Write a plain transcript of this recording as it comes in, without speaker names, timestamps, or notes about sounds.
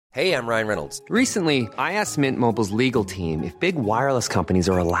Hey, I'm Ryan Reynolds. Recently, I asked Mint Mobile's legal team if big wireless companies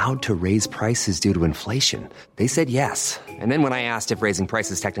are allowed to raise prices due to inflation. They said yes. And then when I asked if raising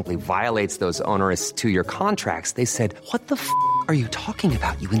prices technically violates those onerous two-year contracts, they said, "What the f*** are you talking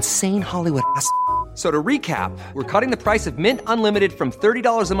about, you insane Hollywood ass?" So to recap, we're cutting the price of Mint Unlimited from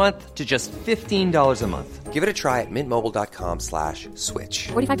 $30 a month to just $15 a month. Give it a try at mintmobile.com/switch.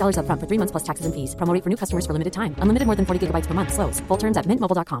 $45 up front for 3 months plus taxes and fees. Promo rate for new customers for limited time. Unlimited more than 40 gigabytes per month. Slows full terms at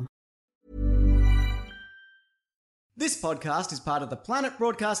mintmobile.com. This podcast is part of the Planet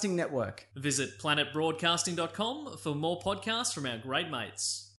Broadcasting Network. Visit planetbroadcasting.com for more podcasts from our great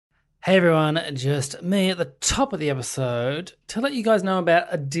mates. Hey everyone, just me at the top of the episode to let you guys know about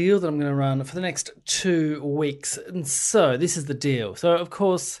a deal that I'm going to run for the next 2 weeks. And so this is the deal. So of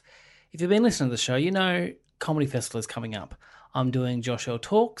course, if you've been listening to the show, you know Comedy Festival is coming up. I'm doing Josh L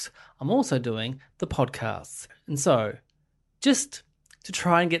Talks. I'm also doing the podcasts. And so just to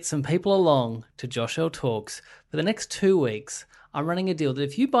try and get some people along to Josh L Talks for the next 2 weeks, I'm running a deal that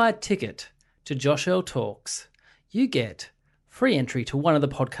if you buy a ticket to Josh L Talks, you get free entry to one of the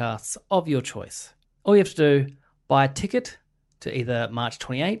podcasts of your choice. All you have to do, buy a ticket to either March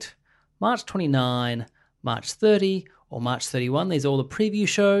 28, March 29, March 30, or March 31. These are all the preview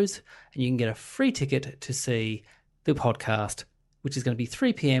shows, and you can get a free ticket to see the podcast, which is going to be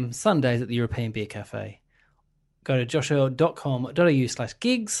 3 p.m. Sundays at the European Beer Cafe. Go to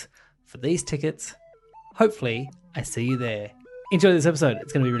joshua.com.au/gigs for these tickets. Hopefully, I see you there. Enjoy this episode.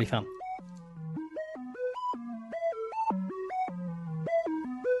 It's going to be really fun.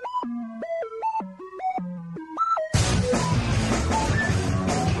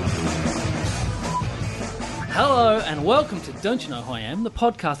 Hello and welcome to Don't You Know Who I Am, the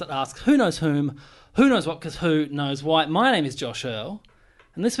podcast that asks who knows whom, who knows what, because who knows why. My name is Josh Earl,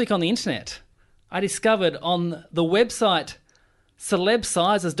 and this week on the internet, I discovered on the website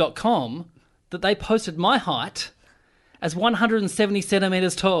celebsizes.com that they posted my height as 170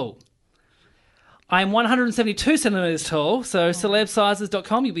 centimetres tall. I am 172 centimetres tall, so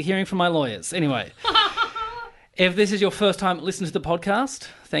celebsizes.com, you'll be hearing from my lawyers. Anyway, if this is your first time listening to the podcast,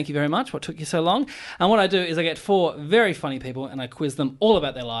 thank you very much. What took you so long? And what I do is I get 4 very funny people and I quiz them all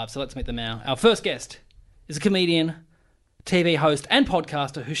about their lives. So let's meet them now. Our first guest is a comedian, TV host and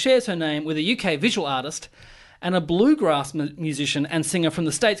podcaster who shares her name with a UK visual artist and a bluegrass musician and singer from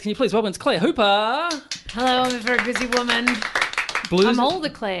the States. Can you please welcome it's Claire Hooper? Hello, I'm a very busy woman. Blues? I'm all the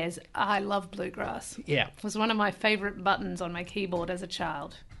Claires. I love bluegrass. Yeah. It was one of my favourite buttons on my keyboard as a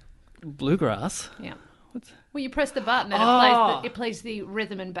child. Bluegrass? Yeah. What's... Well, you press the button and it plays the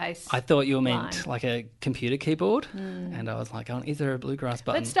rhythm and bass. I thought you meant line. like a computer keyboard, and I was like, oh, is there a bluegrass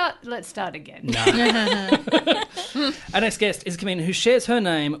button? Let's start again. No. Our next guest is a comedian who shares her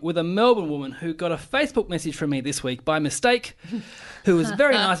name with a Melbourne woman who got a Facebook message from me this week by mistake, who was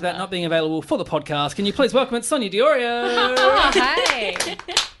very nice about not being available for the podcast. Can you please welcome it, Sonia Diorio? Oh, hey.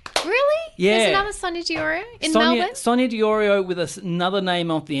 Really? Yeah. There's another Sonia Diorio in Melbourne? Sonia Diorio with another name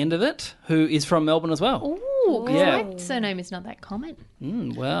off the end of it, who is from Melbourne as well. Ooh, because Yeah. my surname is not that common.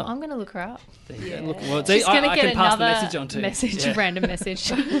 Well, I'm going to look her up. there you go. Look, well, She's going to I get can pass the another message on to you. message, random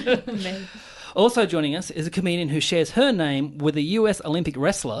message. Me. Also joining us is a comedian who shares her name with a US Olympic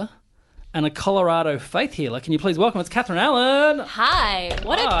wrestler and a Colorado faith healer. Can you please welcome? It's Catherine Allen. Hi.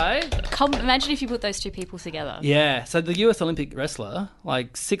 Hi. Imagine if you put those two people together. Yeah, so the US Olympic wrestler,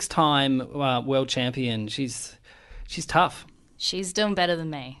 like 6-time world champion, she's tough. She's doing better than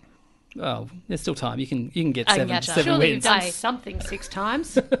me. Well, there's still time. You can get I can 7 catch up. 7 Surely you've wins. done something 6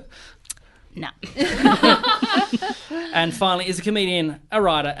 times. No. And finally is a comedian, a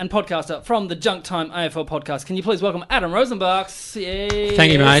writer and podcaster from the Junk Time AFL podcast. Can you please welcome Adam Rosenbachs? Yes.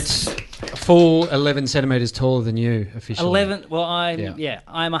 Thank you, mates. A full 11 centimetres taller than you, officially. 11. Well, I'm Yeah.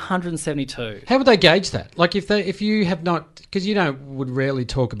 I'm 172. How would they gauge that? Like if you have not, because you would rarely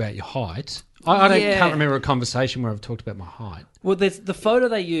talk about your height. Can't remember a conversation where I've talked about my height. Well, the photo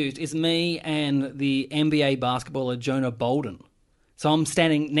they used is me and the NBA basketballer Jonah Bolden. So I'm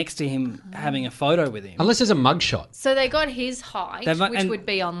standing next to him having a photo with him. Unless there's a mugshot. So they got his height, and- which would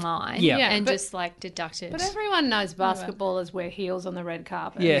be online, Yeah. and but- just like deducted. But everyone knows basketballers wear heels on the red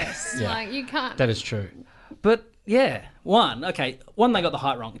carpet. Yes. Yeah. Like, you can't... That is true. But yeah, one, they got the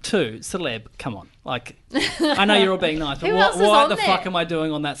height wrong. 2, celeb, come on. Like, I know you're all being nice, but Who else is what on the there? fuck am I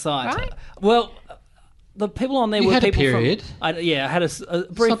doing on that site? Right. Well, the people on there You were had a people period. from... I had a Let's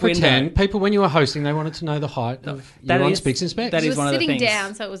brief not pretend. window. People, when you were hosting, they wanted to know the height of That you on is- Speaks and Specs. that He is was one of the sitting things.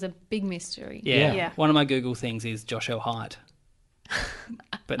 down, so it was a big mystery. Yeah. Yeah. One of my Google things is Josh L. Height.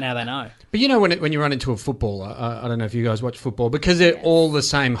 But now they know. But you know when you run into a footballer, I don't know if you guys watch football, because they're all the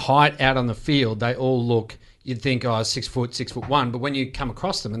same height out on the field, they all look you'd think, 6 foot, 6'1", but when you come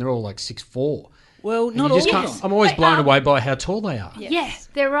across them and they're all like 6'4", Well, you not all just of can't. them. I'm always blown away by how tall they are. Yes,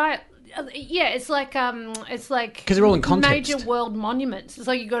 they're right. Yeah, it's like 'Cause they're all in context. major world monuments. It's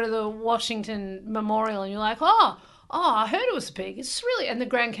like you go to the Washington Memorial and you're like, oh, I heard it was big. It's really, and the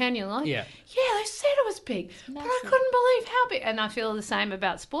Grand Canyon, like, Yeah. they said it was big, but I couldn't believe how big. And I feel the same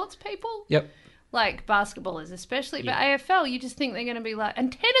about sports people. Yep. Like basketballers especially, but AFL, you just think they're going to be like,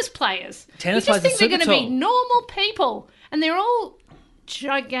 and tennis players. Tennis you just players think are they're going to super be tall. normal people, and they're all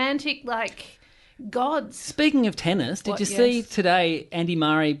gigantic, like gods. Speaking of tennis, did What, you see yes. today Andy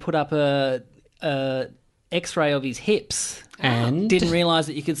Murray put up a X-ray of his hips? And Didn't realise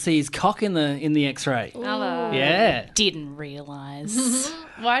that you could see his cock in the X-ray. Hello. Yeah, Didn't realise.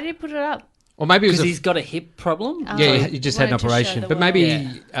 Why did he put it up? or maybe it was because he's got a hip problem. he just had an wanted to show operation, the but maybe world.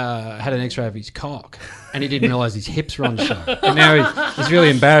 he had an X-ray of his cock, and he didn't realise his hips were on show. And now he's really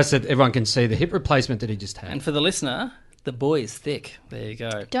embarrassed that everyone can see the hip replacement that he just had. And for the listener, the boy is thick. There you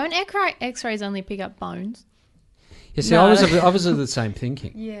go. Don't X-rays only pick up bones? You see, No. I was of the same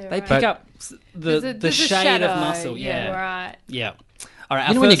thinking. Yeah, They right. pick up the There's a shade shadow, of muscle. Yeah, right. yeah. All right. You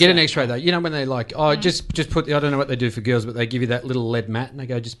our know when you first get an game. X-ray though, you know when they like, just put. I don't know what they do for girls, but they give you that little lead mat and they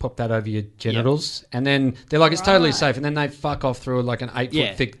go, just pop that over your genitals, and then they're like, it's totally safe, and then they fuck off through like an 8 Yeah.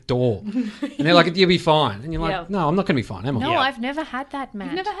 foot thick door, and they're like, you'll be fine, and you're like, Yeah. no, I'm not going to be fine, am I? No, Yeah. I've never had that, Matt.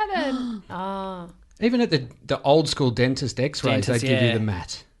 You've never had a... Even at the old school dentist X-rays, Dentist, they give yeah. you the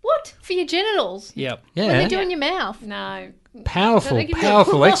mat. What? For your genitals? Yep. What Yeah, they do in your mouth? No. powerful, Don't they give you-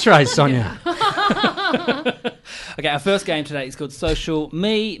 powerful X-rays, Sonia. Okay, our first game today is called Social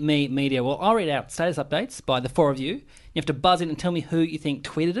Media. Well, I'll read out status updates by the four of you. You have to buzz in and tell me who you think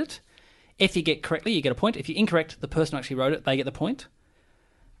tweeted it. If you get correctly, you get a point. If you're incorrect, the person who actually wrote it, they get the point.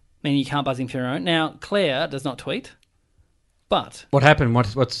 Meaning you can't buzz in for your own. Now, Claire does not tweet, but What happened?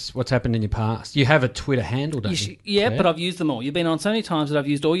 What's happened in your past? You have a Twitter handle, don't you? yeah, Claire? but I've used them all. You've been on so many times that I've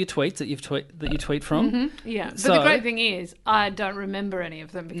used all your tweets that you tweet from. Yeah. But So- the great thing is, I don't remember any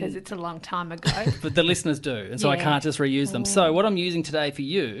of them because it's a long time ago. But the listeners do, and so I Yeah. can't just reuse them. So what I'm using today for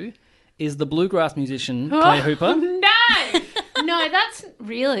you is the bluegrass musician Claire Hooper. No, that's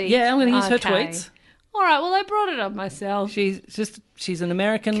really... Yeah, I'm going to use her Okay. tweets. All right, well, I brought it up myself. She's an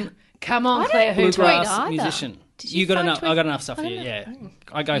American Come on, I Claire don't Hooper. bluegrass either. musician. Did you You got find enough. tweet- I got enough stuff for I you. don't Yeah, know.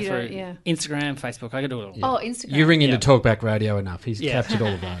 I go You through don't- yeah. Instagram, Facebook. I can do it all. Oh, Instagram. You ring into Yeah. Talkback Radio enough. He's Yeah. captured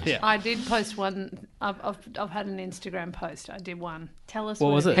all of those. Yeah. I did post one. I've had an Instagram post. I did one. Tell us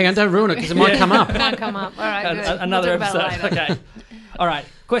What was it? Hang on, don't ruin it because it might come up. It might come up. All right, good. Another We'll talk about episode. it later. Okay. All right.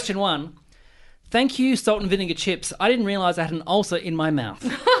 Question 1. Thank you, salt and vinegar chips. I didn't realise I had an ulcer in my mouth.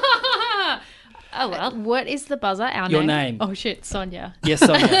 Oh, well. What is the buzzer? Our Your name? name. Oh, shit, Sonia. Yes,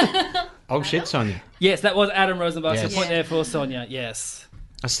 Sonia. Oh shit, Sonia. Yes, that was Adam Rosenbach. So Yes. point there for Sonia. Yes.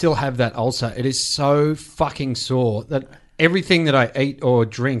 I still have that ulcer. It is so fucking sore that everything that I eat or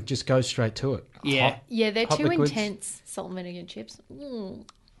drink just goes straight to it. Yeah. Hot- Yeah, they're hot too liquids. intense, salt and vinegar chips.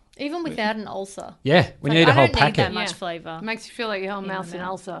 Even without an ulcer. Yeah, when you Like, eat a I whole don't need packet, that much Yeah. flavour. Makes you feel like your whole mouth's an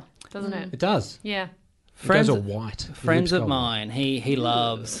ulcer, doesn't it? it does. Yeah. Friends, it goes all white. Your friends lips of go white. mine, he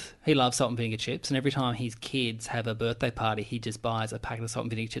loves salt and vinegar chips, and every time his kids have a birthday party, he just buys a packet of salt and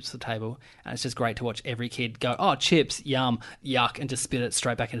vinegar chips for the table, and it's just great to watch every kid go, "Oh, chips, yum, yuck," and just spit it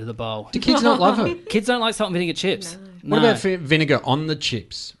straight back into the bowl. Do kids not love it? Kids don't like salt and vinegar chips. No. What about vinegar on the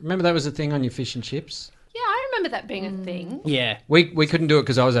chips? Remember that was a thing on your fish and chips? Yeah, I remember that being a thing. Yeah. We couldn't do it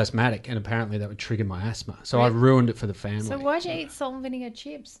because I was asthmatic, and apparently that would trigger my asthma. So I ruined it for the family. So why'd you eat salt and vinegar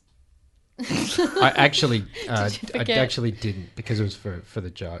chips? I actually, I forget? actually didn't because it was for the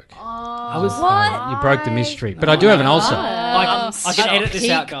joke. I was. You broke the mystery, but I do have an ulcer. I can edit this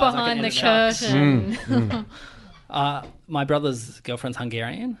out, Peek guys. I behind can the edit it out. curtain. My brother's girlfriend's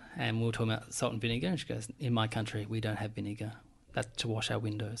Hungarian, and we were talking about salt and vinegar, and she goes, "In my country, we don't have vinegar. That's to wash our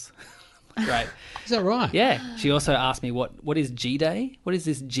windows." Great. Is that right? Yeah. She also asked me, what is G-Day? What is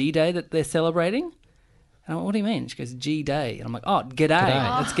this G-Day that they're celebrating? And I went, what do you mean? She goes, G-Day. And I'm like, oh, g'day.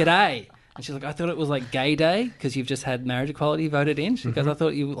 G'day. It's g'day. And she's like, I thought it was like gay day because you've just had marriage equality voted in. She goes, I thought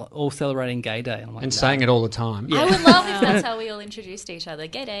you were all celebrating gay day. And I'm like, And no. saying it all the time. Yeah. I would love if that's how we all introduced each other.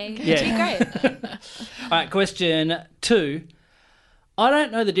 G'day. Yeah. Great. All right, question 2. I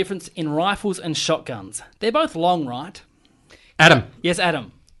don't know the difference in rifles and shotguns. They're both long, right? Adam, Yes,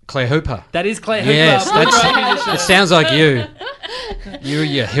 Adam. Claire Hooper. That is Claire Hooper. Yes, Bluegrass it sounds like you.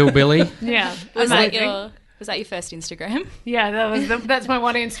 You hillbilly. Yeah. Was amazing. that your first Instagram? Yeah, that's my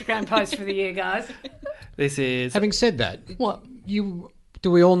one Instagram post for the year, guys. This is Having said that, What? do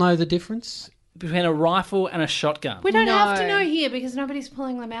we all know the difference? between a rifle and a shotgun. We don't have to No. know here because nobody's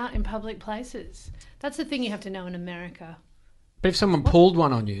pulling them out in public places. That's the thing you have to know in America. But if someone pulled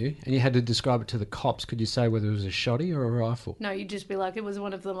one on you and you had to describe it to the cops, could you say whether it was a shotty or a rifle? No, you'd just be like, it was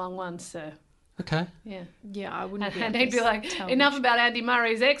one of the long ones, sir. Okay. Yeah. Yeah, I wouldn't. And he'd be like, enough about Andy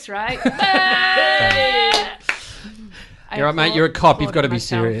Murray's X-ray. You're right, mate. You're a cop. You've got to be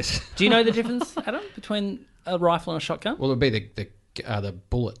serious. Do you know the difference, Adam, between a rifle and a shotgun? Well, it'd be the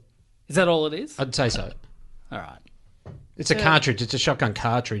bullet. Is that all it is? I'd say so. All right. It's a cartridge. It's a shotgun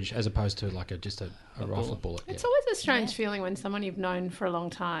cartridge as opposed to like just a rifle bullet. It's always a strange feeling when someone you've known for a long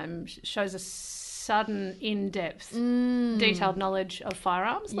time shows a sudden, in-depth, detailed knowledge of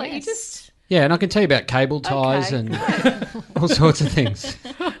firearms. Like you just... Yeah, and I can tell you about cable ties and all sorts of things.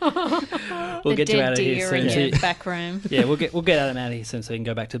 We'll get you out of here soon. In the back room. Yeah, we'll get Adam out of here soon so he can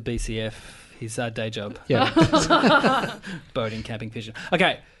go back to BCF, his day job. Yeah. Boating, camping, fishing.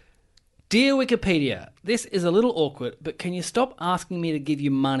 Okay. Dear Wikipedia, this is a little awkward, but can you stop asking me to give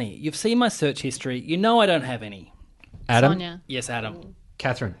you money? You've seen my search history. You know I don't have any. Adam? Sonia. Yes, Adam.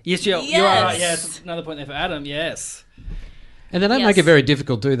 Catherine. Yes, you're all right. Yes, another point there for Adam. Yes. And they don't make it very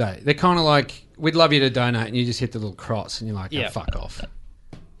difficult, do they? They're kind of like, we'd love you to donate, and you just hit the little cross, and you're like, fuck off.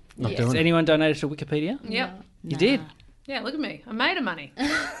 Not doing Has it. anyone donated to Wikipedia? Yep. You did? Yeah, look at me. I made of money.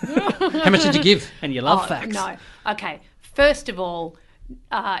 How much did you give? And you love facts. No. Okay. First of all,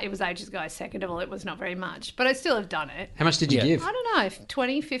 it was ages ago. Second of all, it was not very much. But I still have done it. How much did you give? I don't know,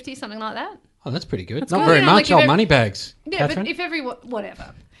 20, 50, something like that. Oh, that's pretty good. good. Not very You know, much. like if Money bags. Yeah, Catherine? but if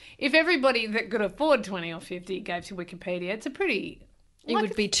whatever. If everybody that could afford 20 or 50 gave to Wikipedia, it's a pretty... It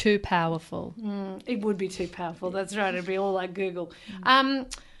would be too powerful. It would be too powerful. That's right. It'd be all like Google.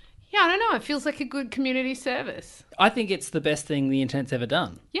 Yeah, I don't know. It feels like a good community service. I think it's the best thing the internet's ever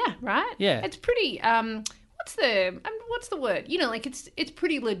done. Yeah, right? Yeah. It's pretty what's the word? You know, like it's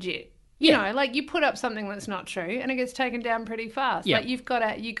pretty legit. You know, like you put up something that's not true and it gets taken down pretty fast. Yeah. Like you got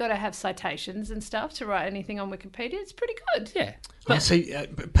to have citations and stuff to write anything on Wikipedia. It's pretty good. Yeah. See,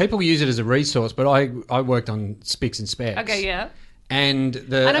 people use it as a resource, but I worked on Spics and Specs. Okay, yeah. And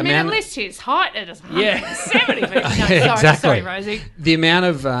the And I mean, amount it lists his height at 170 Yeah. feet. No, Yeah, sorry, exactly. Rosie. The amount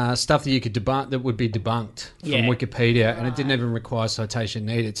of stuff that you could debunk that would be debunked from Yeah. Wikipedia, and it didn't even require citation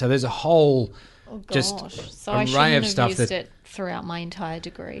needed. So there's a whole just So I array shouldn't of have stuff used that. it throughout my entire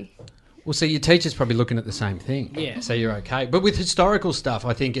degree. Well, see, your teacher's probably looking at the same thing. Yeah. So you're okay. But with historical stuff,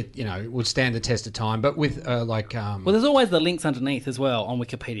 I think it would stand the test of time. But with Well, there's always the links underneath as well on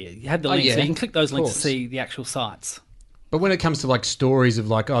Wikipedia. You have the links, yeah, so you can click those of links to course. see the actual sites. But when it comes to like stories of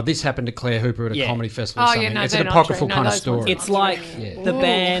like, oh, this happened to Claire Hooper at a Yeah. comedy festival or Oh, something, yeah, no, it's they're an not apocryphal true. No, kind of those ones story. are It's like the Ooh,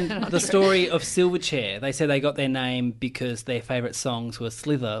 band, not the true. story of Silverchair. They said they got their name because their favourite songs were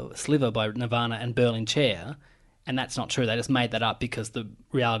Sliver by Nirvana and Berlin Chair. And that's not true. They just made that up because the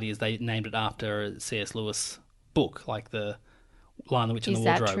reality is they named it after a C.S. Lewis book, like the Lion, the Witch and the Is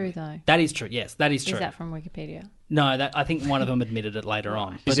that Wardrobe. true, though? That is true, yes. That is true. Is that from Wikipedia? No, I think one of them admitted it later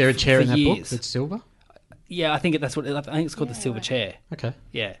on. Is But there a chair for in that book years- that's silver? Yeah, I think that's what. I think it's called the Silver Chair. Okay.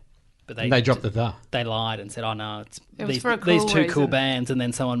 Yeah, but And they dropped the. They lied and said, "Oh no, it's It was these, for a these cool two cool reason. bands." And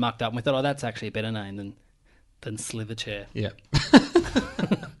then someone mucked up, and we thought, "Oh, that's actually a better name than Sliver Chair." Yeah.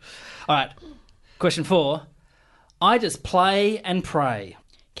 All right, question 4. I just play and pray.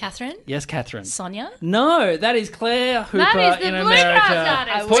 Catherine? Yes, Catherine. Sonia? No, that is Claire Hooper That is the in Blue America. Cars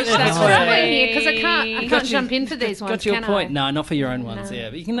artist. Point Which there for I'm Claire. struggling here because I can't Got you- jump in for these ones. Got your can point. I? No, not for your own ones. Yeah,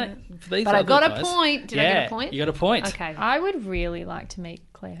 but you can. For these But I other got a guys. point. Did I get a point? You got a point. Okay. I would really like to meet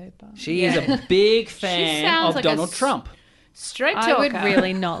Claire Hooper. She is a big fan sounds of like a Donald Trump. Straight I talker. would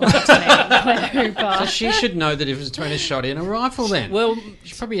really not like to meet Claire Hooper. So she should know the difference between a shotty and a rifle then. Well,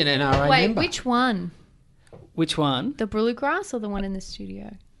 she's probably an NRA Wait, member. which one? which one? The Bluegrass or the one in the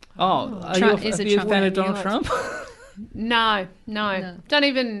studio? Oh, are Trump- you is a, it are you a Trump fan of winning Donald yours? Trump? No. Don't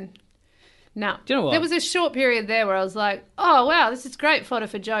even. No. Do you know what? There was a short period there where I was like, oh, wow, this is great fodder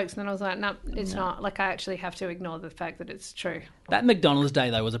for jokes. And then I was like, no, it's not. Like, I actually have to ignore the fact that it's true. That McDonald's day,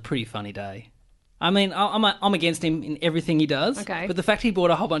 though, was a pretty funny day. I mean, I'm against him in everything he does. Okay. But the fact he bought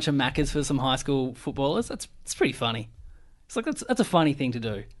a whole bunch of Maccas for some high school footballers, it's pretty funny. It's like, that's a funny thing to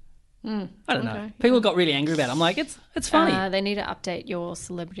do. I don't know. okay, People got really angry about it. I'm like, it's funny. They need to update your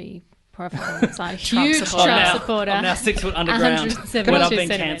celebrity profile. It's like Huge Trump Trump supporter. I'm now 6 foot underground 172 when I've been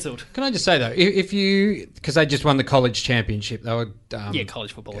centimetres. cancelled. Can I just say though, if you, because they just won the college championship, they were Yeah,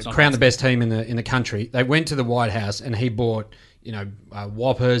 college football. It's not crowned high the best team in the country. They went to the White House and he bought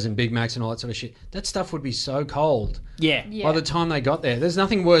Whoppers and Big Macs and all that sort of shit. That stuff would be so cold. Yeah. By the time they got there, there's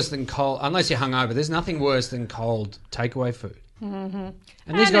nothing worse than cold. Unless you're hungover, there's nothing worse than cold takeaway food. Mm-hmm.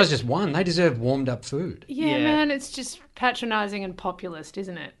 And these guys just won. They deserve warmed up food. Yeah, Yeah. man, it's just patronising and populist,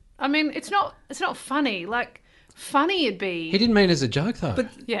 isn't it? I mean, it's not funny. Like, funny it'd be. He didn't mean it as a joke though. But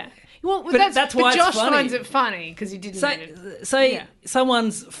Yeah. Well, But that's why but it's Josh funny. finds it funny because he didn't. Say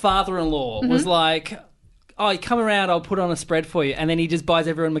someone's father-in-law was like, "Oh, come around, I'll put on a spread for you," and then he just buys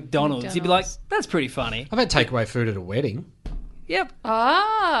everyone McDonald's. You'd be like, "That's pretty funny." I've had takeaway food at a wedding. Yep.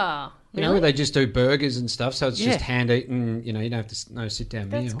 Ah, You know, where they just do burgers and stuff, so it's Yeah. just hand eaten. You know, you don't have to no sit down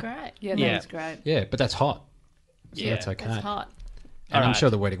meal. That's great. yeah, Yeah. that's great. Yeah, but that's hot. So Yeah. that's okay. That's hot. And I'm Alright. sure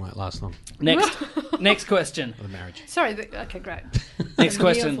the wedding won't last long. Next question. The marriage. Sorry. Okay, great. Next Meals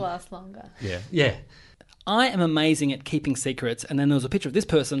question. last longer. Yeah. Yeah. I am amazing at keeping secrets, and then there was a picture of this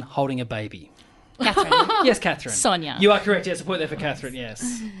person holding a baby. Catherine. Yes, Catherine. Sonia. You are correct. Yes, a point there for Catherine.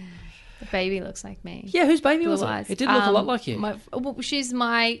 Yes. The baby looks like me. Yeah, whose baby was Blue it? eyes. It did look a lot like you. Well, she's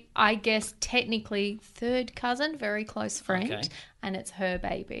my, I guess, technically third cousin, very close friend, Okay. and it's her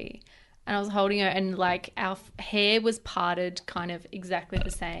baby. And I was holding her, and like our hair was parted, kind of exactly the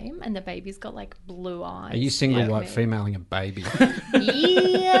same, and the baby's got like blue eyes. Are you single like white me. femaling a baby?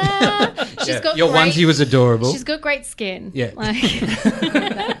 Yeah, she's got Your great, onesie was adorable. She's got great skin. Yeah.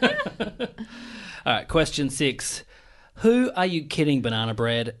 All right, question 6. Who are you kidding, Banana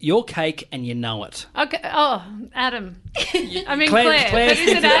Bread? Your cake and you know it. Okay. Oh, Adam. I mean Claire Claire. But is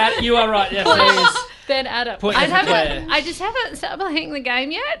thinks it it's Adam? you are right. Yes, it is. Then Adam. Point I there for Claire. haven't. I just haven't started playing the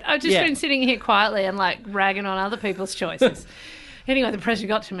game yet. I've just Yeah. been sitting here quietly and like ragging on other people's choices. Anyway, the pressure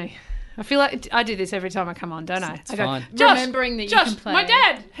got to me. I feel like I do this every time I come on, don't I? I go, fine. Josh, Remembering that you Josh, can play. my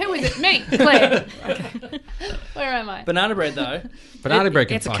dad. Who is it? Me, Claire. Where am I? Banana Bread, though. Banana bread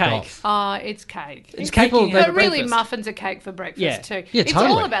can it's a fuck cake. off. Oh, it's cake. It's cake you have But at really, breakfast. muffins are cake for breakfast Yeah. too. Yeah, it's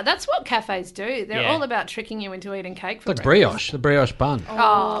totally. all about. That's what cafes do. They're Yeah. all about tricking you into eating cake for Like breakfast. brioche, the brioche bun.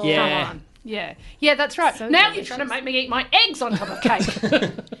 Oh, Yeah. come on. Yeah, that's right. So now delicious. you're trying to make me eat my eggs on top of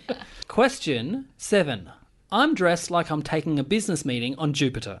cake. Question 7. I'm dressed like I'm taking a business meeting on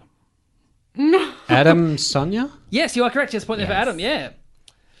Jupiter. Adam, Sonia? Yes, you are correct. Just point there for Adam. Yeah.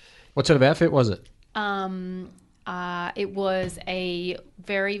 What sort of outfit was it? It was a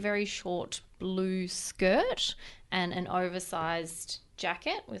very, very short blue skirt and an oversized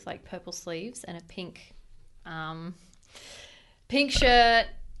jacket with like purple sleeves and a pink shirt.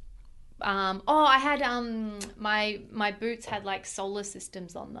 I had my boots had like solar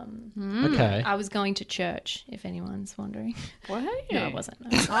systems on them. Okay. I was going to church, if anyone's wondering. Were you? No, I wasn't.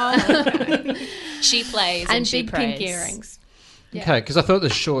 No. She plays and, And she big prays. pink earrings. Okay, because I thought the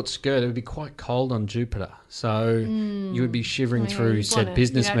short skirt, it would be quite cold on Jupiter. So you would be shivering through said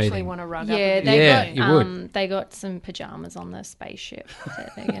business you actually meeting. want to rug Yeah, up. they Yeah, got you would. they got some pajamas on the spaceship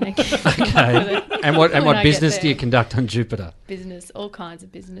that they're going to Okay. And what When I get business do you there. conduct on Jupiter? business, all kinds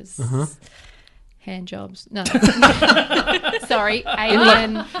of business. Uh-huh. Hand jobs. No. Sorry,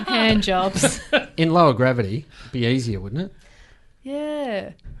 alien hand jobs. In lower gravity, it'd be easier, wouldn't it?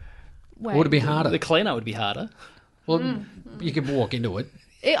 Yeah. Or would it be harder? The cleaner would be harder. Well, you could walk into it.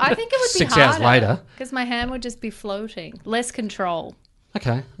 I think it would be 6 hours later. because my hand would just be floating. Less control.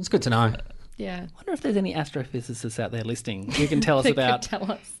 Okay, that's good to know. Yeah. I wonder if there's any astrophysicists out there listening who can tell us They could about tell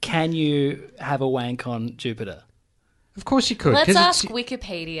us. can you have a wank on Jupiter? Of course you could. Let's ask Because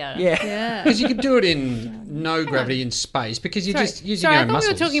Wikipedia. Yeah. you could do it in no gravity in space because you're just using Sorry, your I own thought muscles.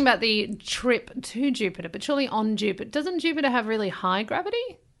 we were talking about the trip to Jupiter, but surely on Jupiter. Doesn't Jupiter have really high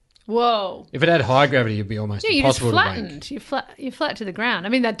gravity? Whoa. If it had high gravity, it'd be almost Yeah, you're just impossible to wank. flattened. You're flat to the ground. I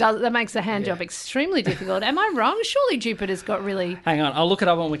mean, that makes the hand job extremely difficult. Am I wrong? Surely Jupiter's got really. Hang on, I'll look it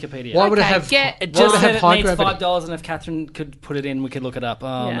up on Wikipedia. Why would it Okay, have? get- It why just would it said have it high needs gravity? $5, and if Catherine could put it in, we could look it up.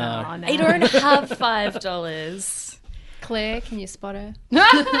 Oh, no. Oh, no. I don't have $5. Claire, can you spot her?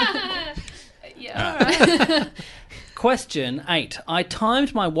 Question 8. I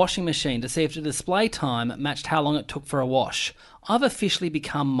timed my washing machine to see if the display time matched how long it took for a wash. I've officially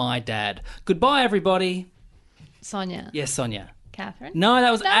become my dad. Goodbye, everybody. Sonia. Yes, Sonia. Catherine. No,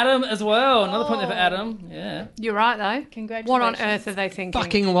 that was Adam as well. Another point there for Adam. Yeah. You're right, though. Congratulations. What on earth are they thinking?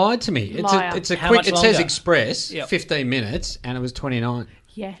 Fucking lied to me. It's Liar. a How quick. much It says longer? express, Yep. 15 minutes, and it was 29.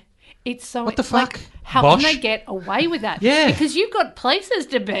 Yeah. It's so. What the like, fuck? how Bosh? can they get away with that? Yeah. Because you've got places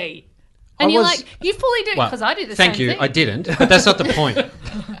to be. And I you're was- like, you fully do, Well, because I do the same Thank you. thing. I didn't, but that's not the point.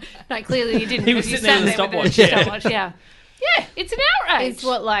 No, clearly you didn't. He was because you sitting there sat with a with stopwatch. Yeah. Yeah, it's an outrage. It's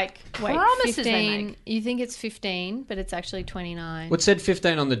what, like, wait, Promises they 15. make. You think it's 15, but it's actually 29. What said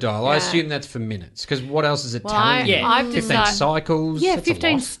 15 on the dial? I Yeah. assume that's for minutes, because what else is it Well, telling you? I've 15 decided- cycles. Yeah, that's a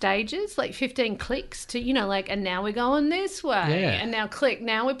 15 lot. stages, like 15 clicks to, like, and now we're going this way. Yeah. And now click,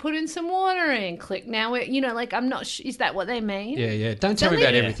 now we're putting some water in. Click, now we're, like, I'm not is that what they mean? Yeah, yeah. Don't tell me only-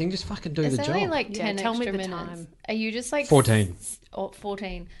 about everything. Just fucking do It's the only job. like Yeah, 10 tell me extra the minutes. time. Are you just like 14.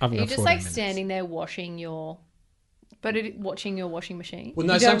 14. I've Are you got just 14 like minutes. standing there washing your But watching your washing machine. Well,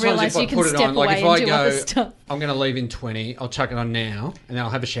 no, You don't sometimes realise if I you can put it step on, like if away I and do other go, stuff. I'm going to leave in 20, I'll chuck it on now, and then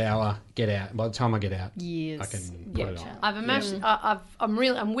I'll have a shower, get out. And by the time I get out, Yes. I can put it on. I have a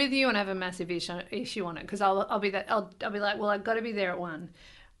I'm with you, and I have a massive issue on it because I'll be like, well, I've got to be there at 1.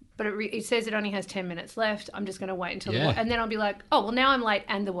 But it says it only has 10 minutes left. I'm just going to wait until and then I'll be like, oh, well, now I'm late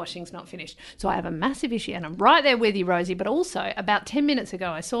and the washing's not finished. So I have a massive issue, and I'm right there with you, Rosie. But also, about 10 minutes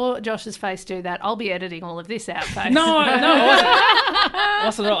ago, I saw Josh's face do that. I'll be editing all of this out, face. No, I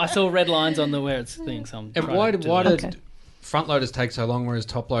wasn't. I saw red lines on the where it's thing. So I'm And trying why to did do it. front loaders take so long, whereas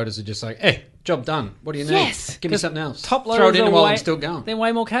top loaders are just like, hey, job done. What do you need? Yes, Give me something else. Top Throw loaders it in are while way, I'm still going. They're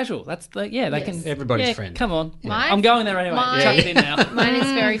way more casual. That's they can. Everybody's friend. Come on, Mine- I'm going there anyway. mine- Chuck it in now. Mine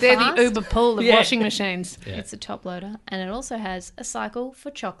is very They're fast. the Uber pool of washing machines. Yeah. It's a top loader, and it also has a cycle for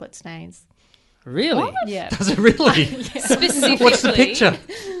chocolate stains. Really? Yeah. Does it really? Specifically. What's the picture?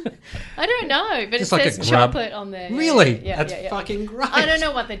 I don't know, but Just it like a says grub. chocolate on there. Yeah, Really? Yeah, That's yeah, yeah. fucking great. I don't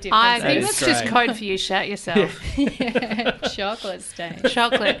know what the difference I is. think is that's just great. code for you. Shat yourself. Chocolate stains.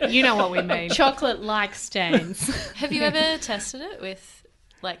 Chocolate. You know what we mean. Chocolate-like stains. Have you ever tested it with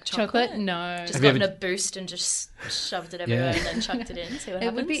like chocolate? No. Just Have you gotten ever- a boost and just shoved it everywhere and then chucked it in. See what It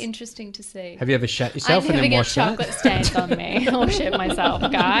happens. would be interesting to see. Have you ever shat I yourself and never then get washed that? chocolate stains on me. I'll shit myself,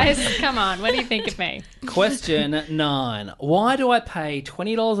 guys. Come on, what do you think of me? Question 9. Why do I pay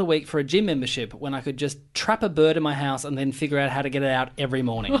 $20 a week for a gym membership when I could just trap a bird in my house and then figure out how to get it out every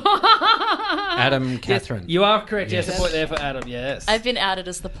morning? Adam, Catherine. You are correct. Yes, a point there for Adam. Yes. I've been outed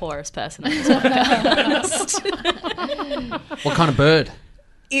as the poorest person on this podcast. What kind of bird?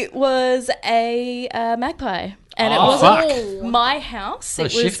 It was a magpie. And it Oh, wasn't fuck. my house. Oh,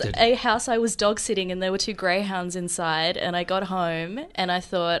 It was shifted. a house I was dog sitting, and there were 2 greyhounds inside. And I got home and I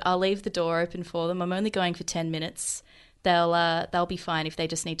thought, I'll leave the door open for them. I'm only going for 10 minutes. They'll be fine if they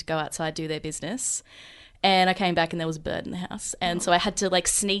just need to go outside, do their business. And I came back and there was a bird in the house. And so I had to like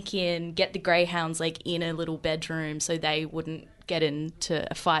sneak in, get the greyhounds like in a little bedroom so they wouldn't get into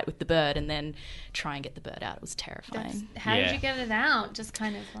a fight with the bird, and then try and get the bird out. It was terrifying. How Yeah. did you get it out? Just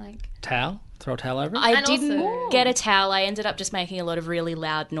kind of like... Towel? Throw a towel over it? I And didn't also- get a towel. I ended up just making a lot of really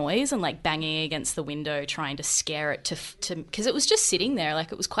loud noise and like banging against the window, trying to scare it to because it was just sitting there,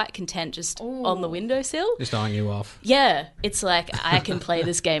 like it was quite content just on the windowsill. Just eyeing you off. Yeah, it's like I can play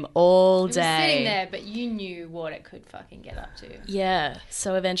this game all It was day. sitting there, but you knew what it could fucking get up to. Yeah,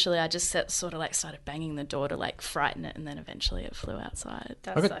 so eventually I just sort of like started banging the door to like frighten it, and then eventually it flew outside.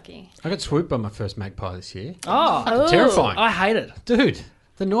 That's I got- sucky. I got swooped by my first magpie this year. Oh, Terrifying. I hate it. Dude,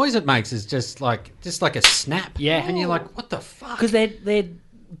 the noise it makes is just like a snap. Yeah. And you're like, what the fuck? Because their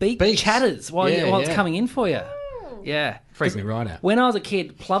beak Beaks. chatters while Yeah, it's yeah. coming in for you. Yeah. Freaked me right out. When I was a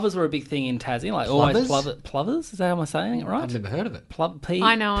kid, plovers were a big thing in Tassie. Like always plovers? Is that how am I saying it right? I've never heard of it.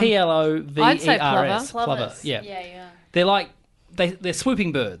 I know 'em. Plovers. I'd say plover. Plover. Yeah. Yeah. They're like they're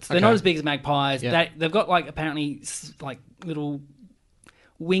swooping birds. They're Okay. not as big as magpies. Yeah. They've got like apparently like little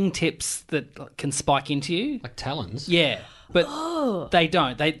wing tips that can spike into you. Like talons. Yeah, but they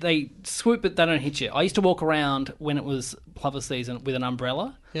don't. They swoop, but they don't hit you. I used to walk around when it was plover season with an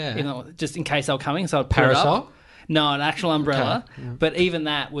umbrella. Yeah. You know, just in case they were coming. So I'd put it up. Parasol? No, an actual umbrella. Okay, yeah. But even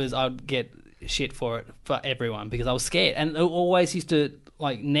that was I'd get shit for it for everyone because I was scared, and they always used to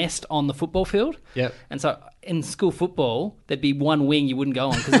like nest on the football field. Yep. And so in school football, there'd be one wing you wouldn't go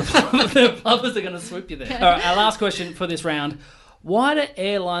on because the plovers are going to swoop you there. All right, our last question for this round. Why do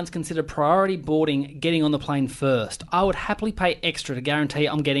airlines consider priority boarding getting on the plane first? I would happily pay extra to guarantee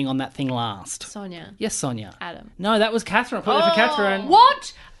I'm getting on that thing last. Sonia. Yes, Sonia. Adam. No, that was Catherine. Put it for Catherine.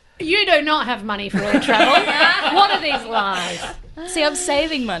 What? You do not have money for air travel. What are these lies? See, I'm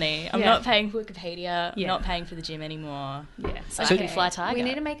saving money. I'm Yeah. not paying for Wikipedia. I'm Yeah. not paying for the gym anymore. Yeah. So I can fly Tiger. We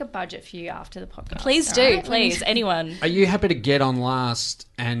need to make a budget for you after the podcast. Please do, alright? please. Anyone. Are you happy to get on last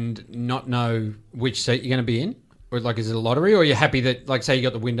and not know which seat you're going to be in? Or like, is it a lottery? Or are you happy that, like, say you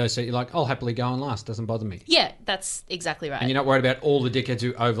got the window seat, you're like, I'll happily go on last. Doesn't bother me. Yeah, that's exactly right. And you're not worried about all the dickheads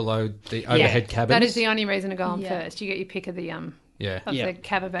who overload the overhead cabins? That is the only reason to go on Yeah. first. You get your pick of the Yeah. the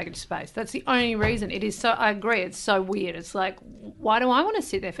cabin baggage space. That's the only reason. It is so. I agree. It's so weird. It's like, why do I want to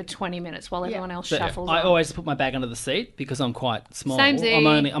sit there for 20 minutes while everyone else shuffles? I on? always put my bag under the seat because I'm quite small. Samesy. I'm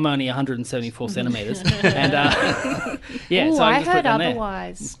only 174 centimeters, and yeah. Ooh, so I can just put it heard down there.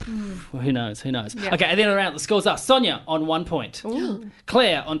 otherwise. Well, who knows? Okay, at the end of the round, the scores are Sonia on 1 point,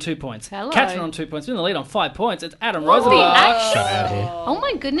 Claire on 2 points, Hello. Catherine on 2 points. In the lead on 5 points, it's Adam The Rosenberg. action. Shut out here. Oh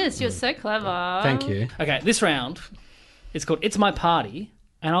my goodness, you're so clever. Thank you. Okay, this round is called It's My Party,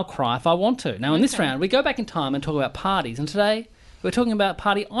 and I'll cry if I want to. Now, in this round, we go back in time and talk about parties, and today we're talking about a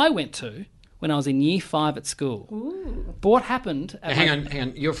party I went to when I was in year 5 at school. Ooh. But what happened... Hang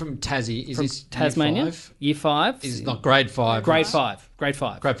on. You're from Tassie. Is from this Tasmania? Year 5? Year 5. Is not grade 5? Grade 5. Grade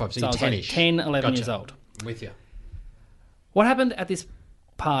 5. Grade 5, so you're I was 10-ish. 10, 11 Gotcha. years old. I'm with you. What happened at this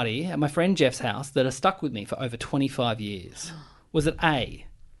party at my friend Jeff's house that has stuck with me for over 25 years was that A,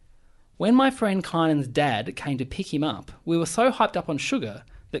 when my friend Kynan's dad came to pick him up, we were so hyped up on sugar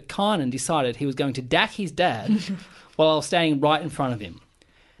that Kynan decided he was going to dack his dad while I was standing right in front of him.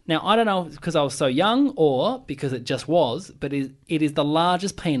 Now, I don't know if it's because I was so young or because it just was, but it is the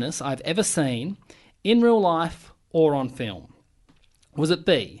largest penis I've ever seen in real life or on film. Was it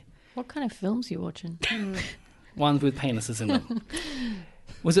B? What kind of films are you watching? Ones with penises in them.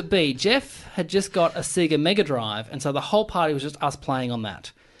 Was it B? Jeff had just got a Sega Mega Drive, and so the whole party was just us playing on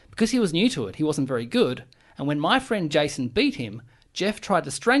that. Because he was new to it, he wasn't very good, and when my friend Jason beat him, Jeff tried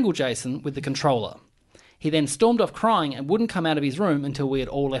to strangle Jason with the controller. He then stormed off crying and wouldn't come out of his room until we had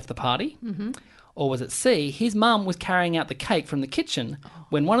all left the party. Mm-hmm. Or was it C? His mum was carrying out the cake from the kitchen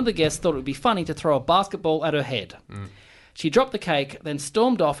when one of the guests thought it would be funny to throw a basketball at her head. She dropped the cake, then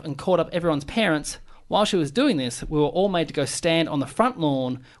stormed off and called up everyone's parents. While she was doing this, we were all made to go stand on the front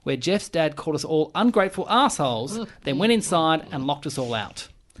lawn where Jeff's dad called us all ungrateful arseholes, then went inside and locked us all out.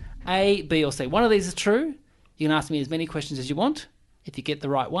 A, B or C. One of these is true. You can ask me as many questions as you want. If you get the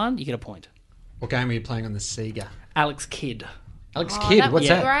right one, you get a point. What game were you playing on the Sega? Alex Kidd. Alex Kidd? What's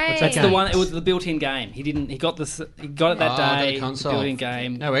that? Great. That's the one. It was the built-in game. He got it that day. The console. Built-in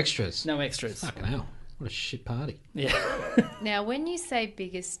game. No extras. No extras. Fucking hell. What a shit party. Yeah. Now, when you say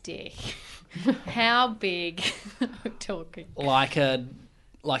biggest dick, how big are we talking? like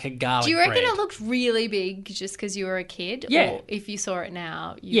a garlic. Do you reckon bread. it looked really big just because you were a kid? Yeah. Or if you saw it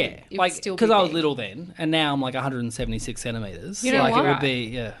now, Yeah, it like would still be because I was big? little then, and now I'm like 176 centimeters. You know like what? it would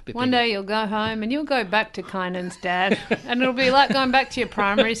be a bit One bigger. day you'll go home and you'll go back to Kynan's dad, and it'll be like going back to your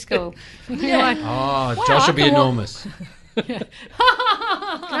primary school. You're like, Oh, Wow, Josh I will be can walk- enormous. Can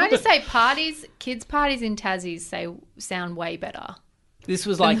I just say, kids' parties in Tassies sound way better. This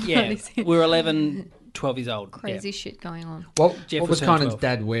was like we were 11, 12 years old. Crazy Yeah. shit going on. What Jeff was was Kynan's 12.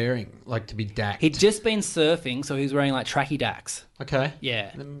 dad wearing, like, to be dacked? He'd just been surfing, so he was wearing like tracky dacks. Okay.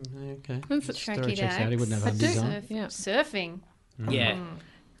 Yeah, Okay. What's it? Story Tracky checks out. He wouldn't have undies on. Yeah. Surfing. yeah,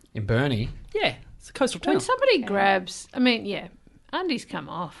 In Burnie. yeah. It's a coastal town. When somebody grabs, undies come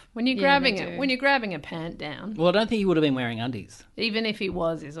off when you're Yeah, grabbing they it. do. When you're grabbing a pant down, Well, I don't think he would have been wearing undies. even if he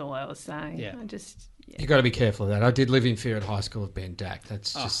was, is all I was saying. Yeah. You've got to be careful of that. I did live in fear at high school of being dacked.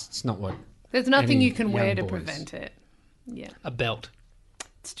 That's just, it's not what... There's nothing Any you can wear young to boys. prevent it. Yeah, A belt.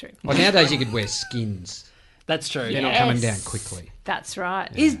 it's true. Well, nowadays you could wear skins. That's true. They're not coming down quickly. That's right.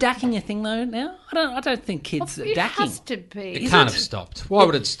 Is dacking a thing though now? I don't think kids are It dacking. has to be. It can't have stopped. Why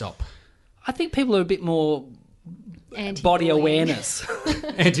would it stop? I think people are a bit more body Anti-bullying. awareness.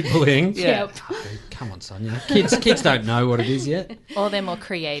 Anti-bullying? Yeah. Come on, Sonia. Kids don't know what it is yet. Or they're more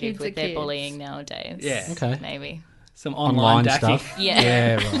creative Kids with are their kids. bullying nowadays. Yeah. Okay. Maybe. Some online dacking. stuff.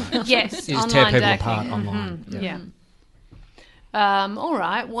 Yeah. right. Yes, You just online tear people dacking. apart online. Yeah. All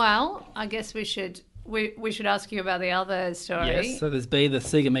right. Well, I guess we should ask you about the other story. Yes. So there's B, the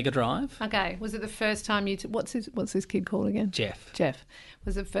Sega Mega Drive. Okay. Was it the first time you? What's this kid called again? Jeff. Jeff.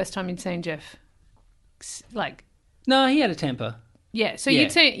 Was it the first time you'd seen Jeff? Like, No, he had a temper. yeah. So Yeah.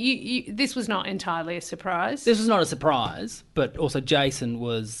 you'd seen you. This was not entirely a surprise. This was not a surprise, but also Jason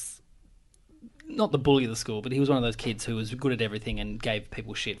was not the bully of the school, but he was one of those kids who was good at everything and gave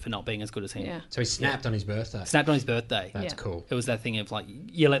people shit for not being as good as him. Yeah. So he snapped on his birthday. Snapped on his birthday. That's Yeah. cool. It was that thing of like,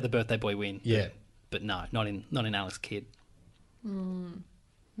 you let the birthday boy win. Yeah. But no, not in Alex Kidd.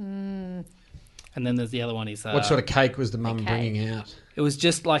 And then there's the other one is... What sort of cake was the mum bringing out? It was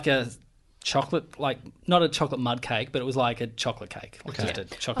just like a chocolate, like not a chocolate mud cake, but it was like a chocolate cake. Like Okay.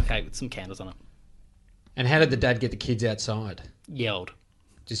 just a chocolate cake with some candles on it. And how did the dad get the kids outside? Yelled.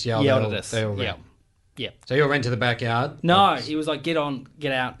 Just yelled Yelled they at all- us. they all ran. Yeah. Yeah. So you all ran to the backyard? No, he was like, get on,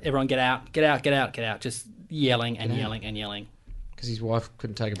 get out, everyone get out, get out, get out, get out. Just yelling and yelling and yelling. Because his wife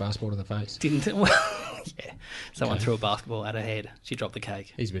couldn't take a basketball to the face. Didn't, well, yeah. Someone threw a basketball at her head. She dropped the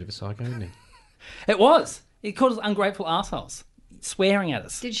cake. He's a bit of a psycho, isn't he? It was. He called us ungrateful assholes, swearing at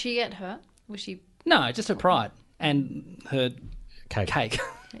us. Did she get hurt? Was she No, just her pride and her Cake. cake.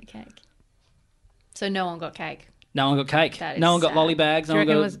 at cake? So no one got cake. No one got cake. That is No one got sad. lolly bags. Do No you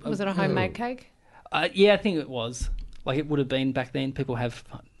one reckon got was it a homemade cake? Yeah, I think it was. Like it would have been back then. People have.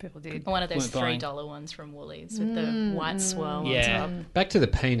 People did. One of those Weren't buying. $3 ones from Woolies with the white swirl Yeah. on top. Back to the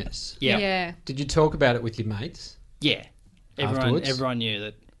penis. Yeah. Yeah. Did you talk about it with your mates? Yeah. Afterwards? Everyone knew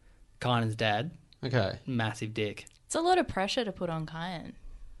that Kynan's dad, Okay. massive dick. It's a lot of pressure to put on Kyan.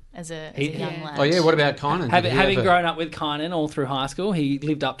 as a He- young lad. Oh yeah, what about Kynan? Having grown up with Kynan all through high school, he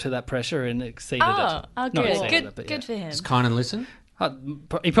lived up to that pressure and exceeded it. Oh, Not good. exceeded it, but Good for him. Does Kynan listen?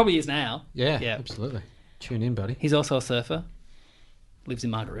 He probably is now. Yeah, absolutely. Tune in, buddy. He's also a surfer. Lives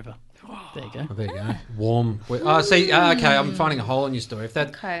in Margaret River. There you go. Oh, there you go. Warm. Okay, I'm finding a hole in your story. If that,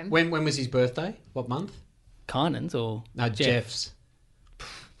 Okay. when was his birthday? What month? Kynan's or No, Jeff's.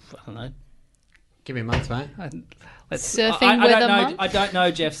 I don't know. Give me a month, mate. Surfing weather month? I don't know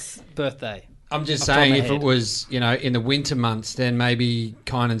Jeff's birthday. I'm just Off the top saying, of my if head. it was, in the winter months, then maybe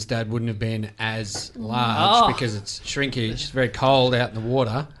Kynan's dad wouldn't have been as large because it's shrinkage. It's very cold out in the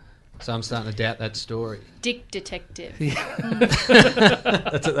water. So I'm starting to doubt that story. Dick detective.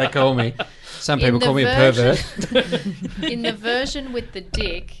 That's what they call me. Some people call me a pervert. In the version with the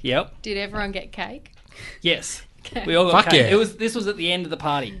dick, Yep. did everyone get cake? Yes. We all got Fuck cake. yeah. This was at the end of the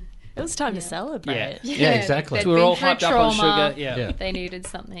party. It was time to celebrate. Yeah, exactly. they'd We were been all through hyped up on trauma. sugar. Yeah. Yeah. They needed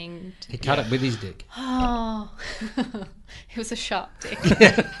something. He cut it with his dick. Oh, it was a sharp dick.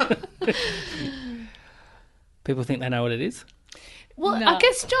 People think they know what it is. Well, No. I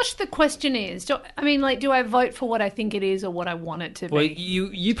guess, Josh, the question is, do I vote for what I think it is or what I want it to be? Well,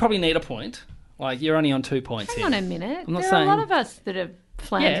 you probably need a point. Like, you're only on 2 points Hang here. on a minute. I'm not There are a lot saying- of us that are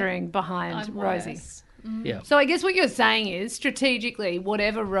floundering behind I'm Rosie. worse. Yeah. So I guess what you're saying is, strategically,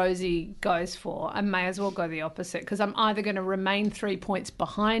 whatever Rosie goes for, I may as well go the opposite because I'm either going to remain 3 points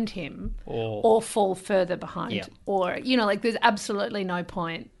behind him or fall further behind. Yeah. Or, there's absolutely no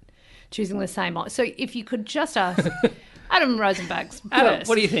point choosing the same. So if you could just ask Adam Rosenbach's Adam, first.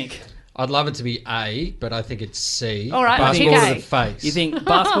 what do you think? I'd love it to be A, but I think it's C. All right, Basketball pick to A. the face. You think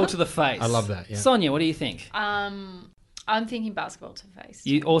basketball to the face? I love that, yeah. Sonia, what do you think? I'm thinking basketball to face.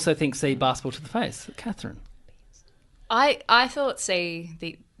 You also think C, basketball to the face. Catherine. I thought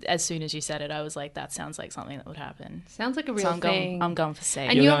C, as soon as you said it, I was like, that sounds like something that would happen. Sounds like a real So I'm thing. going, I'm going for C.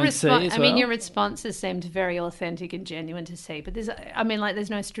 And You're your going C response, as well? your responses seemed very authentic and genuine to C. But there's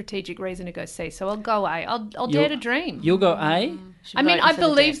no strategic reason to go C. So I'll go A. I'll dare to dream. You'll go A? I mean, vote I for the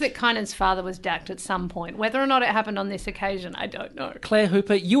believe dick. that Kynan's father was dacked at some point. Whether or not it happened on this occasion, I don't know. Claire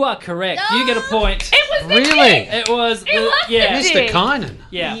Hooper, you are correct. You get a point. It was the Really? dick! It was the Mr. dick. Kynan.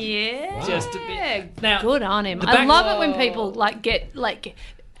 Yeah. Yeah. Just a bit. Now, Good on him. the I back- love it when people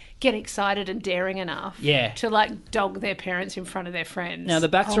get excited and daring enough Yeah. to dog their parents in front of their friends. Now, the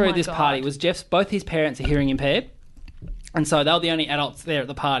backstory Oh my of this God. party was both his parents are hearing impaired. And so they were the only adults there at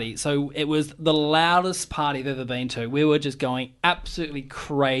the party. So it was the loudest party I've ever been to. We were just going absolutely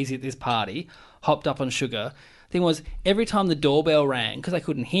crazy at this party, hopped up on sugar. Thing was, every time the doorbell rang, because they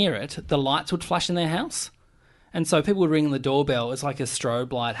couldn't hear it, the lights would flash in their house. And so people would ring the doorbell. It was like a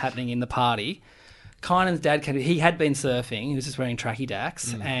strobe light happening in the party. Kynan's dad, he had been surfing. He was just wearing tracky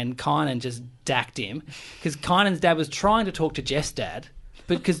dacks. And Kynan just dacked him. Because Kynan's dad was trying to talk to Jeff's dad.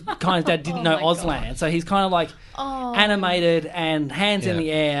 Because Kynan's dad didn't know Auslan. So he's kind of animated and hands in Yeah.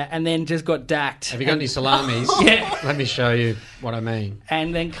 the air and then just got dacked. Have you got any salamis? Yeah. Let me show you what I mean.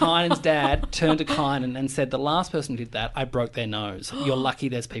 And then Kynan's dad turned to Kynan and said, the last person who did that, I broke their nose. You're lucky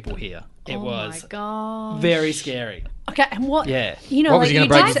there's people here. It was my God. very scary. Okay, and what? Yeah. What was he going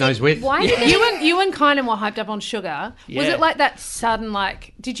to break his nose with? Why did You and Kynan were hyped up on sugar. Was Yeah. it like that sudden,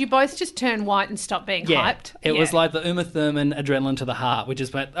 did you both just turn white and stop being Yeah, hyped? it was like the Uma Thurman adrenaline to the heart. We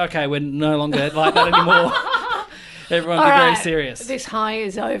just went, okay, we're no longer like that anymore. Everyone All be very right, serious. This high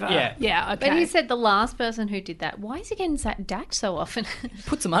is over. Yeah. Yeah, okay. But he said the last person who did that. Why is he getting dacked so often?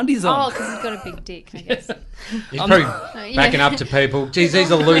 Put some undies Oh, on. because he's got a big dick, I guess. He's probably backing up to people. Geez,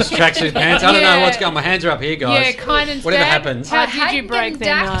 these are loose tracksuit pants. I don't know what's going on. My hands are up here, guys. Yeah, Kynan's Whatever dad, happens. How I did hate you break getting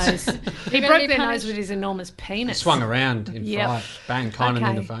their dacked. nose? He gonna broke be their nose punished. with his enormous penis. Swung around in Yep. flight. Bang, Kynan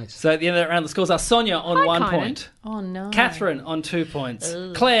in the Okay. face. So at the end of that round, the scores are Sonia on Hi, 1 Kynan. point, Oh, no. Catherine on 2 points,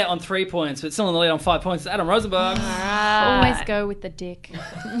 Claire on 3 points, but still in the lead on 5 points. It's Adam Rosenberg. Always go with the dick.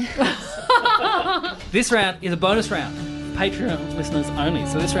 This round is a bonus round, Patreon listeners only.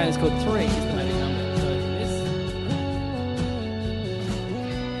 So this round is called 3 is the magic number. So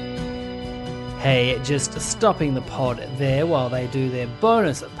this... Hey, just stopping the pod there while they do their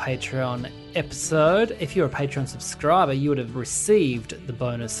bonus Patreon episode. If you're a Patreon subscriber, you would have received the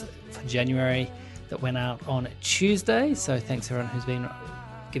bonus for January that went out on Tuesday. So thanks everyone who's been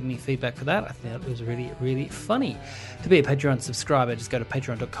giving me feedback for that. I think that was really, really funny. To be a Patreon subscriber, just go to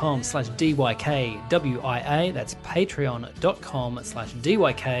patreon.com/DYKWIA. That's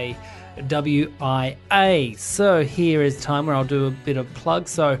patreon.com/DYKWIA. So here is the time where I'll do a bit of plug.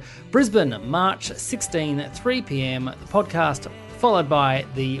 So Brisbane, March 16, 3 p.m, the podcast, followed by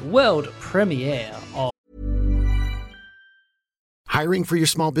the world premiere of Hiring for your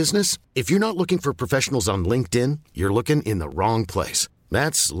small business? If you're not looking for professionals on LinkedIn, you're looking in the wrong place.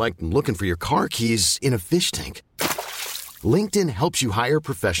 That's like looking for your car keys in a fish tank. LinkedIn helps you hire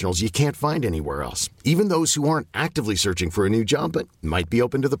professionals you can't find anywhere else, even those who aren't actively searching for a new job but might be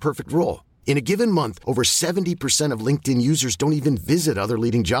open to the perfect role. In a given month, over 70% of LinkedIn users don't even visit other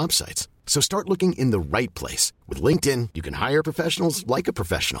leading job sites. So start looking in the right place. With LinkedIn, you can hire professionals like a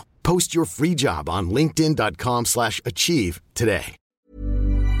professional. Post your free job on linkedin.com/achieve today.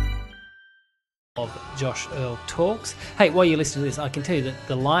 Of Josh Earl Talks. Hey, while you're listening to this, I can tell you that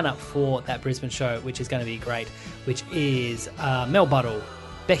the lineup for that Brisbane show, which is going to be great, which is Mel Buddle,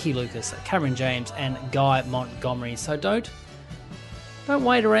 Becky Lucas, Cameron James, and Guy Montgomery. So don't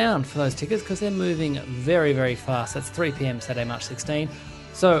wait around for those tickets because they're moving very, very fast. That's 3 p.m. Saturday, March 16.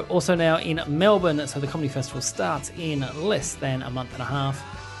 So also now in Melbourne, so the Comedy Festival starts in less than a month and a half.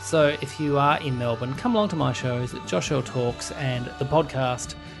 So if you are in Melbourne, come along to my shows, Josh Earl Talks and the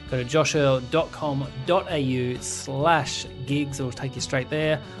podcast. Go to joshearl.com.au/gigs. It'll take you straight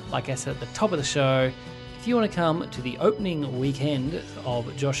there. Like I said at the top of the show, if you want to come to the opening weekend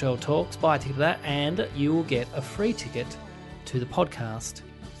of Josh Earl Talks, buy a ticket for that and you will get a free ticket to the podcast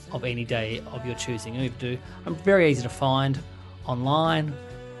of any day of your choosing. All you have to do, I'm very easy to find online,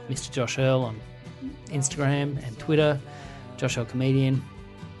 Mr. Josh Earl on Instagram and Twitter, Josh Earl Comedian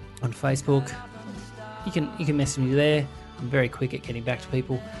on Facebook. You can message me there. I'm very quick at getting back to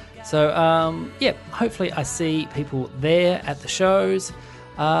people. So, hopefully I see people there at the shows.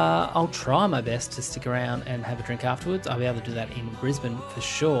 I'll try my best to stick around and have a drink afterwards. I'll be able to do that in Brisbane for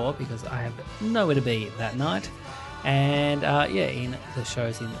sure because I have nowhere to be that night. And, in the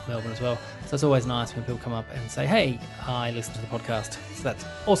shows in Melbourne as well. So it's always nice when people come up and say, hey, I listened to the podcast. So that's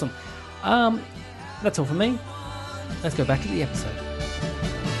awesome. That's all from me. Let's go back to the episode.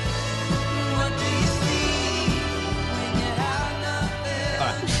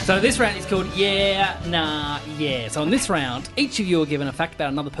 So this round is called Yeah, Nah, Yeah. So in this round, each of you are given a fact about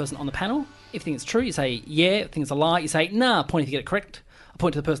another person on the panel. If you think it's true, you say yeah. If you think it's a lie, you say nah. A point if you get it correct. A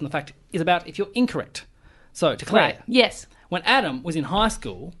point to the person the fact is about if you're incorrect. So to Claire. Right. Yes. When Adam was in high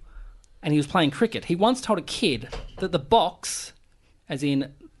school and he was playing cricket, he once told a kid that the box, as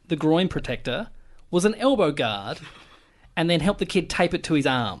in the groin protector, was an elbow guard and then helped the kid tape it to his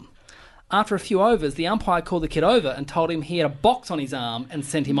arm. After a few overs, the umpire called the kid over and told him he had a box on his arm and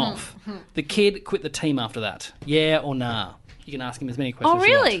sent him off. The kid quit the team after that. Yeah or nah? You can ask him as many questions as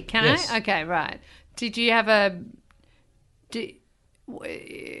you want. Oh, really? Can yes. I? Okay, right. Did you have a... Did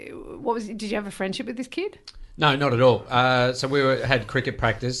you have a friendship with this kid? No, not at all. So we had cricket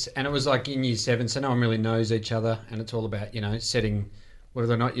practice and it was like in year 7, so no one really knows each other and it's all about, setting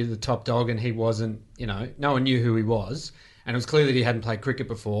whether or not you're the top dog, and he wasn't, no one knew who he was. And it was clear that he hadn't played cricket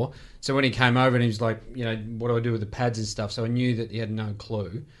before. So when he came over and he was like, what do I do with the pads and stuff? So I knew that he had no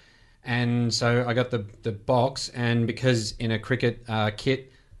clue. And so I got the box, and because in a cricket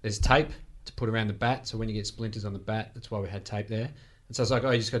kit, there's tape to put around the bat. So when you get splinters on the bat, that's why we had tape there. And so I was like,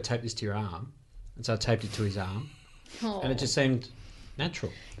 you just got to tape this to your arm. And so I taped it to his arm. Oh. And it just seemed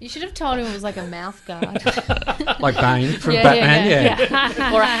natural. You should have told him it was like a mouth guard. Like Bane from Batman,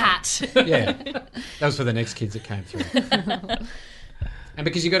 yeah. Or a hat. Yeah. That was for the next kids that came through. And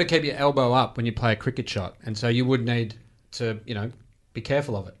because you've got to keep your elbow up when you play a cricket shot. And so you would need to, be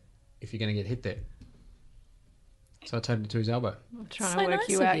careful of it if you're going to get hit there. So I taped it to his elbow. I'm trying to work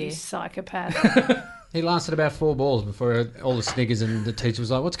you out, you psychopath. He lasted about 4 balls before all the sniggers and the teacher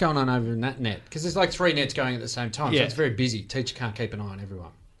was like, what's going on over in that net? Because there's like 3 nets going at the same time, so it's very busy. Teacher can't keep an eye on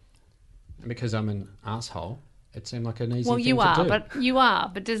everyone. And because I'm an asshole, it seemed like an easy thing to do. You are,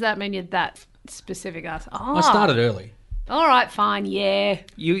 but does that mean you're that specific asshole? Oh. I started early. All right, fine, yeah.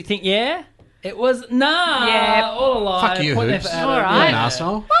 You think yeah? It was nah. Yeah. All a lie. Fuck you, Hoops. All right. You're an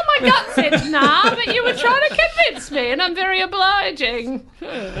asshole. Well, my gut said nah, but you were trying to convince me, and I'm very obliging.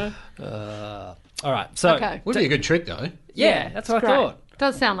 All right, so would be a good trick though. Yeah, that's what I thought.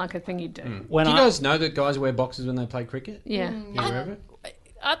 Does sound like a thing you'd do. Do you guys know that guys wear boxes when they play cricket? Yeah. You aware of it?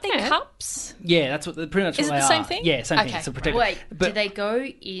 Aren't they cups? Yeah, that's what pretty much. Is what it they the same are. thing? Yeah, same thing. Okay. It's a protector. Wait, But- do they go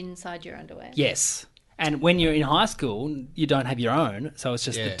inside your underwear? Yes. And when you're in high school, you don't have your own, so it's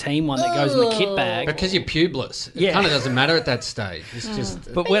just the team one that goes in the kit bag. Because you're pubeless. It kind of doesn't matter at that stage. It's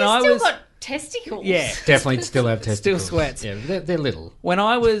just... But when you I still was... got testicles. Yeah. Definitely still have testicles. Still sweats. Yeah, they're little. When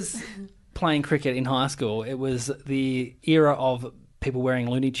I was playing cricket in high school, it was the era of people wearing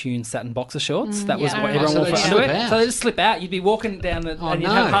Looney Tunes satin boxer shorts. That was what everyone wore for underwear. So they just slip out. You'd be walking down and you'd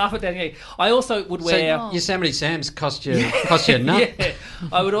have half it down here. I also would wear... So Yosemite Sam's cost you a nut. Yeah.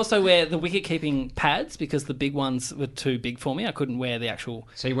 I would also wear the wicket-keeping pads because the big ones were too big for me. I couldn't wear the actual...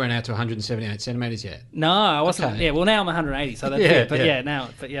 So you weren't out to 178 centimetres yet? No, I wasn't. Okay. Yeah, well, now I'm 180, so that's Yeah, it.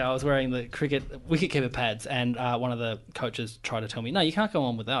 But yeah. I was wearing the cricket wicket-keeper pads, and one of the coaches tried to tell me, no, you can't go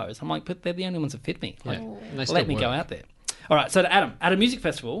on with those. I'm like, but they're the only ones that fit me. Like, And they still let me go work. out there. All right, so to Adam. At a music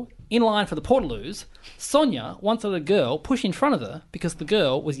festival, in line for the Portaloos, Sonia once let a girl push in front of her because the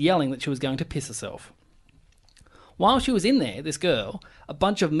girl was yelling that she was going to piss herself. While she was in there, this girl, a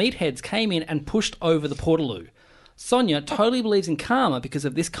bunch of meatheads came in and pushed over the Portaloo. Sonia totally believes in karma because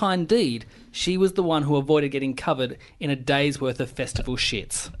of this kind deed. She was the one who avoided getting covered in a day's worth of festival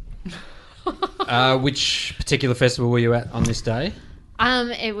shits. Which particular festival were you at on this day?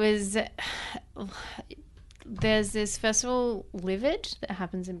 It was. There's this festival, Livid, that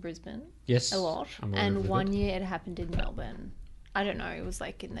happens in Brisbane. Yes, a lot. I'm aware of And Livid. one year it happened in Melbourne. I don't know. It was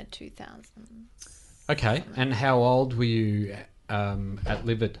like in the 2000s. Okay, and how old were you at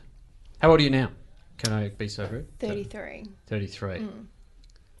Livid? How old are you now? Can I be so rude? 33. 33.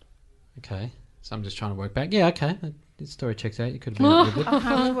 Okay, so I'm just trying to work back. Yeah, okay, the story checks out. You could have been at Livid. I can't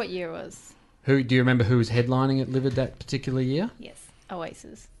remember what year it was. Do you remember who was headlining at Livid that particular year? Yes,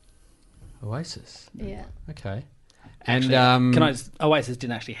 Oasis. Oasis. Yeah. Okay. And Oasis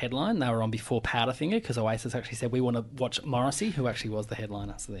didn't actually headline. They were on before Powderfinger because Oasis actually said we want to watch Morrissey, who actually was the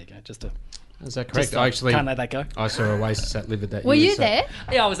headliner. So there you go. Just to is that correct? just, I actually can't let that go. I saw Oasis at Livid that Were year. you there?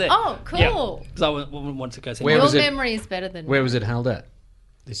 Yeah, I was there. Oh, cool. Because I wouldn't want to go see. Where Your was it? memory is better than Where mine. was it held at?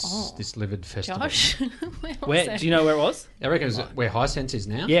 This Livid festival. Josh? Where do you know where it was? I reckon it was where Hisense is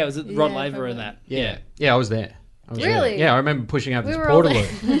now. Yeah, it was at Rod Yeah, Laver probably. and that. Yeah, I was there. Really? Yeah, I remember pushing out We this were all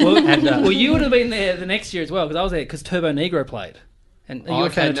Portaloo. Well, you would have been there the next year as well because I was there because Turbo Negro played. And are you a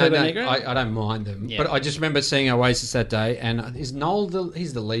fan of Turbo Negro? I don't mind them, Yeah. but I just remember seeing Oasis that day. And is Noel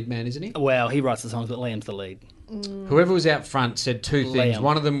he's the lead man, isn't he? Well, he writes the songs, but Liam's the lead. Whoever was out front said two things. Liam.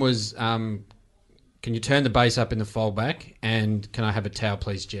 One of them was, "Can you turn the bass up in the foldback?" And "Can I have a towel,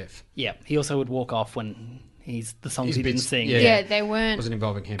 please, Jeff?" Yeah, he also would walk off when the songs he didn't sing. Yeah, they weren't. Wasn't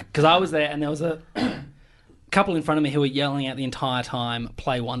involving him. Because I was there and there was a couple in front of me who were yelling out the entire time,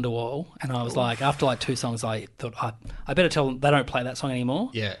 play Wonderwall. And I was like, after like two songs, I thought, I better tell them they don't play that song anymore.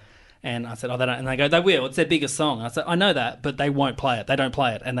 Yeah. And I said, oh, they don't. And they go, they will. It's their biggest song. And I said, I know that, but they won't play it. They don't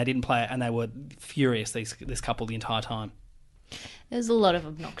play it. And they didn't play it. And they were furious, this couple, the entire time. There's a lot of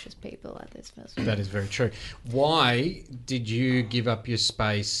obnoxious people at this festival. That is very true. Why did you give up your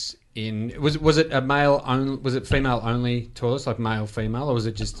space in? Was it a male only? Was it female only toilets, like male female, or was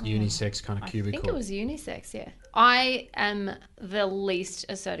it just unisex kind of cubicle? I think it was unisex. Yeah. I am the least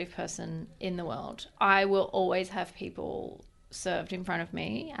assertive person in the world. I will always have people served in front of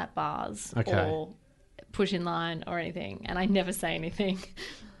me at bars or push in line or anything, and I never say anything.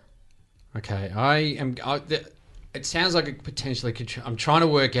 Okay, it sounds like it potentially could. I'm trying to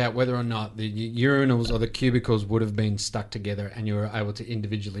work out whether or not the urinals or the cubicles would have been stuck together and you were able to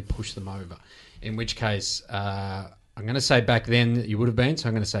individually push them over. In which case, I'm going to say back then that you would have been, so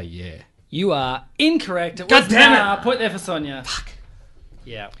I'm going to say yeah. You are incorrect. God damn it! Point there for Sonia. Fuck.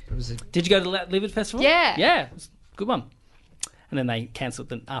 Yeah. Did you go to the Livid Festival? Yeah. Yeah. It was a good one. And then they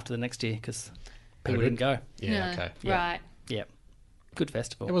cancelled it after the next year because people didn't go. Yeah, No. okay. Right. Yeah. Good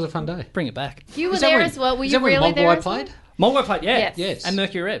festival. It was a fun day. Bring it back. You were Is that there when- as well. Were is you that when really there Mogwai as well? played? Mogwai played, yeah. Yes. Yes. And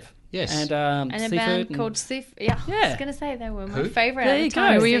Mercury Rev. Yes. And And a Seafood. band called Seafood. Yeah, I Yeah. was going to say they were my Who? favourite There at the you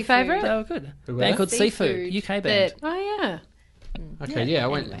time. go. Who were your Seafood. favourite? They were good. Who were Band they? called Seafood, Seafood, UK band. but- Oh, yeah. Okay, yeah, I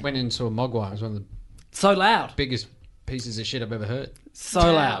went and saw Mogwai. It was one of the So loud. biggest pieces of shit I've ever heard. So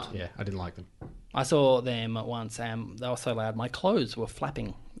loud. Yeah, I didn't like them. I saw them once and they were so loud my clothes were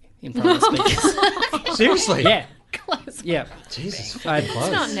flapping in front of the speakers. Seriously? Yeah. Yeah. Jesus. I had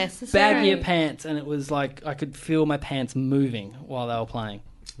It's not necessary. baggier pants and it was like I could feel my pants moving while they were playing.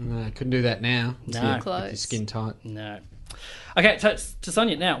 No, I couldn't do that now. No. Yeah, Close. with your skin tight. No. Okay, to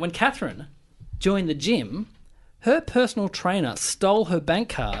Sonia now. When Catherine joined the gym, her personal trainer stole her bank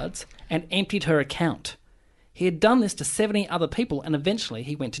cards and emptied her account. He had done this to 70 other people and eventually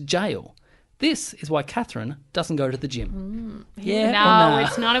he went to jail. This is why Catherine doesn't go to the gym. Yeah, No, or nah?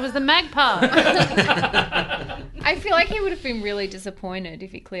 it's not. It was the magpie. I feel like he would have been really disappointed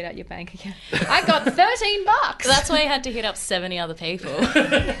if he cleared out your bank account. I got $13. That's why I had to hit up 70 other people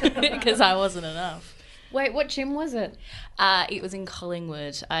because I wasn't enough. Wait, what gym was it? It was in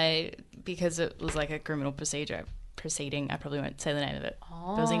Collingwood. Because it was like a criminal proceeding. I probably won't say the name of it.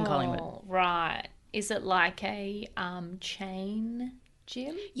 But it was in Collingwood. Oh, right. Is it like a chain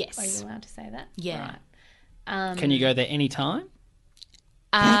gym? Yes. Are you allowed to say that? Yeah. Right. Can you go there anytime?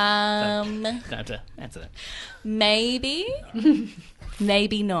 Um, Don't have to answer that. maybe,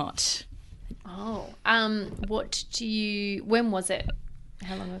 maybe not. Oh. When was it?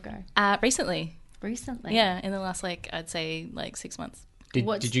 How long ago? Recently. Recently? Yeah, in the last, I'd say, 6 months.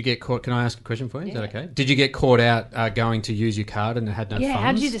 Did you get caught? Can I ask a question for you? Is that okay? Did you get caught out going to use your card and it had no funds?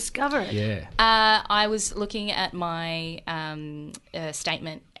 How did you discover it? Yeah. I was looking at my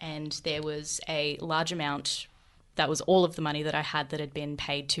statement and there was a large amount, that was all of the money that I had that had been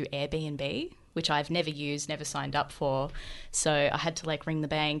paid to Airbnb, which I've never used, never signed up for. So I had to ring the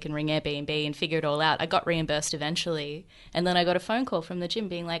bank and ring Airbnb and figure it all out. I got reimbursed eventually. And then I got a phone call from the gym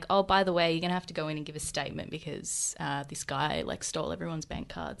being like, oh, by the way, you're going to have to go in and give a statement because this guy stole everyone's bank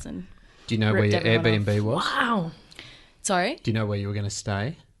cards. And do you know where your Airbnb was? Wow. Sorry? Do you know where you were going to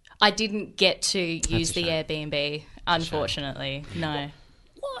stay? I didn't get to use the Airbnb, unfortunately. No.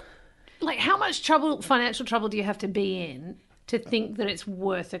 What? How much financial trouble do you have to be in to think that it's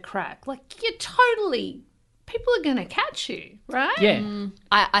worth a crack? You're totally... People are going to catch you, right? Yeah.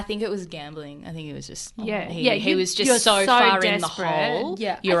 I think it was gambling. I think it was just... He was you're just so far desperate. in the hole.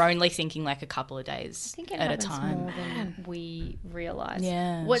 Yeah. You're only thinking a couple of days I think it at a happens time. more than we realise.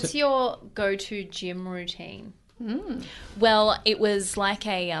 Yeah. What's your go-to gym routine? Well, it was like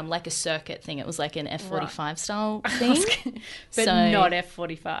a circuit thing. It was like an F45 style thing. But not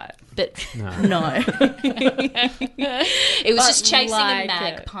F45. But no. It was just chasing a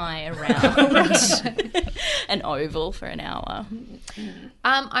magpie around an oval for an hour.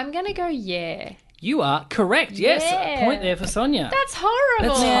 I'm going to go You are correct. Yes. Yeah. A point there for Sonia. That's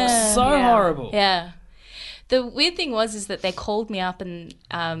horrible. That's so horrible. Yeah. The weird thing was that they called me up and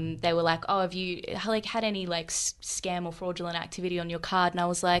they were like, "Oh, have you had any scam or fraudulent activity on your card?" And I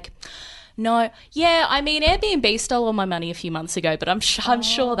was like, "No, yeah, I mean Airbnb stole all my money a few months ago, but I'm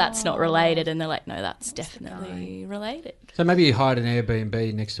sure that's not related." And they're like, "No, that's definitely related." So maybe you hired an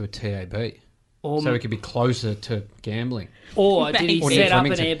Airbnb next to a TAB, so it could be closer to gambling. Or did he set up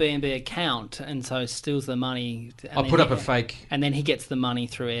an Flemington. Airbnb account and so steals the money? I'll put up a fake. And then he gets the money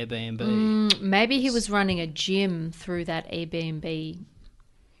through Airbnb. Maybe he was running a gym through that Airbnb.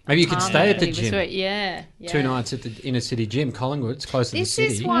 Maybe you could stay at the gym. Yeah. 2 nights at the inner city gym, Collingwood. It's close to the city.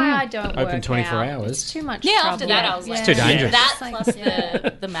 This is why I don't Open work 24 out. hours. It's too much Yeah, trouble. after that I was like, It's too dangerous. That plus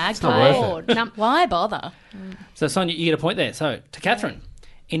the magpie. not worth it. Why bother? So, Sonia, you get a point there. So, to Catherine.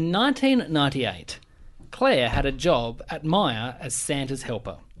 In 1998, Claire had a job at Myer as Santa's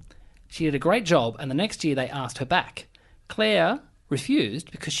helper. She did a great job, and the next year they asked her back. Claire refused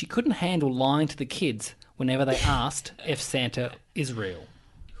because she couldn't handle lying to the kids whenever they asked if Santa is real.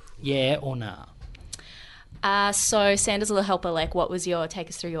 Yeah or nah? So Santa's little helper, take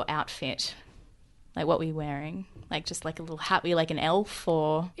us through your outfit. What were you wearing? Just a little hat? Were you like an elf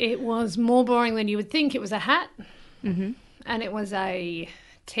or? It was more boring than you would think. It was a hat. Mm-hmm. And it was a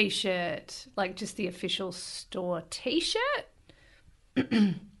T-shirt, just the official store T-shirt.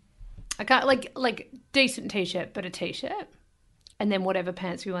 I can't, decent T-shirt, but a T-shirt. And then whatever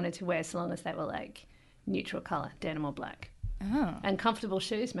pants we wanted to wear, so long as they were neutral colour, denim or black. Oh. And comfortable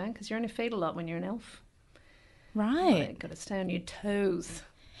shoes, man, because you're on your feet a lot when you're an elf. Right. Got to stay on your toes.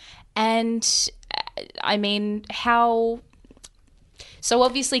 And, I mean, how... So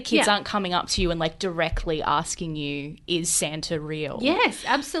obviously kids aren't coming up to you and directly asking you, is Santa real? Yes,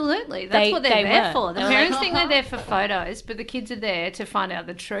 absolutely. That's what they're there for. The They were parents think they're there for photos, but the kids are there to find out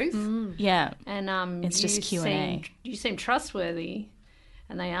the truth. Yeah. And it's just Q&A. You seem trustworthy,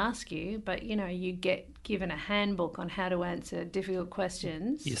 and they ask you, but you get given a handbook on how to answer difficult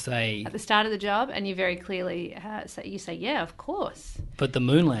questions. You say at the start of the job, and you very clearly say, yeah, of course. But the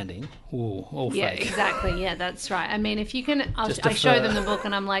moon landing, all yeah, fake. Exactly. Yeah, that's right. I mean, if you can, I show them the book,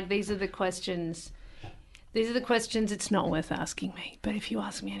 and I'm like, these are the questions. These are the questions it's not worth asking me. But if you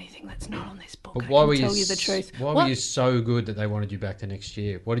ask me anything that's not on this book, I can tell you the truth. Why were you so good that they wanted you back the next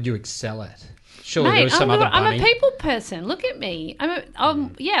year? What did you excel at? Sure, there was some other bunny. I'm a people person. Look at me.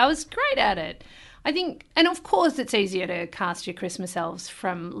 I was great at it. I think, and of course it's easier to cast your Christmas elves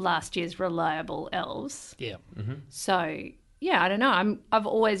from last year's reliable elves. Yeah. Mm-hmm. So, yeah, I don't know. I've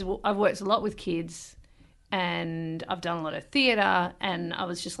worked a lot with kids, and I've done a lot of theatre, and I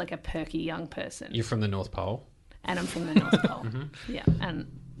was just a perky young person. You're from the North Pole. And I'm from the North Pole. Mm-hmm. Yeah, and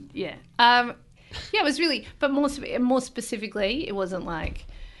yeah. It was really, but more specifically, it wasn't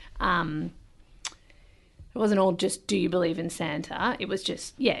it wasn't all just, do you believe in Santa? It was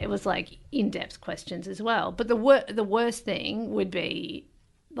just, it was in-depth questions as well. But the worst thing would be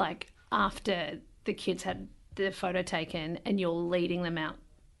after the kids had the photo taken and you're leading them out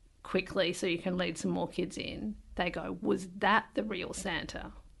quickly so you can lead some more kids in, they go, was that the real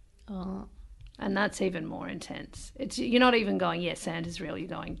Santa? Oh. And that's even more intense. You're not even going, yeah, Santa's real. You're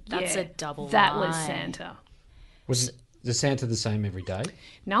going, that's a double that lie. was Santa. Was the Santa the same every day?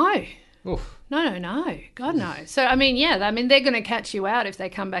 No. Oof. No. God, no. So, I mean, they're going to catch you out if they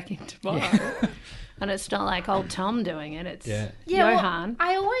come back in tomorrow. And it's not like old Tom doing it. It's Johan. Well,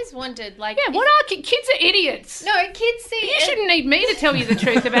 I always wondered, like... Yeah, what are kids? Kids are idiots. No, kids see... You shouldn't need me to tell you the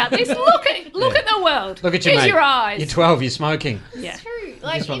truth about this. Look at the world. Look at you, Use mate. your eyes. You're 12, you're smoking. Yeah. It's true.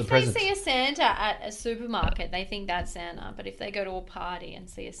 Like, want if the they presents. see a Santa at a supermarket, they think that's Santa. But if they go to a party and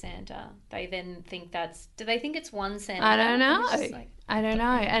see a Santa, they then think that's... Do they think it's one Santa? I don't know. It's just like- I don't know.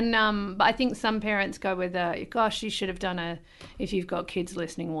 And but I think some parents go with gosh, you should have done if you've got kids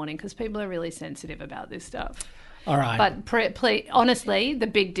listening, warning, because people are really sensitive about this stuff. All right. But honestly, the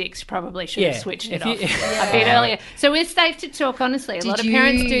big dicks probably should have switched it off a bit Yeah. earlier. So we're safe to talk honestly. A lot of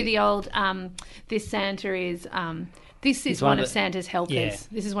parents do the old, this Santa is... this is one of Santa's helpers. Yeah.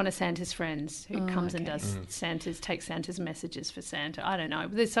 This is one of Santa's friends who comes and does takes Santa's messages for Santa. I don't know.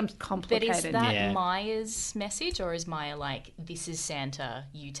 There's some But complicated... is that Maya's message, or is Maya like, this is Santa,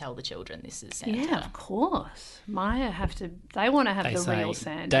 you tell the children this is Santa? Yeah, of course. Maya they want to have They the say real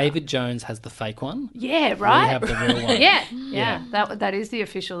Santa. David Jones has the fake one. Yeah, right? We have the real one. Yeah. That is the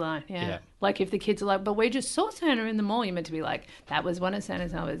official line. Yeah. Like if the kids are like, but we just saw Santa in the mall, you're meant to be like, that was one of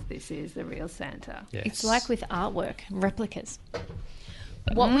Santa's helpers. This is the real Santa. Yes. It's like with artwork, replicas.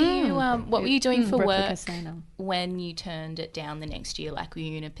 What were you doing for replica work Santa. when you turned it down the next year? Like, were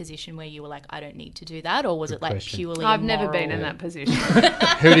you in a position where you were like, I don't need to do that, or was it like question. purely? I've never immoral? been in that position.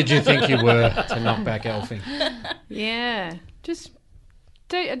 Who did you think you were to knock back elfing? Yeah. Just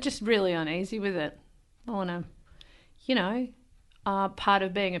really uneasy with it. I want to, part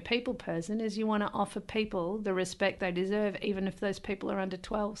of being a people person is you want to offer people the respect they deserve, even if those people are under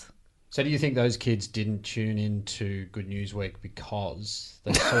 12s. So do you think those kids didn't tune into Good News Week because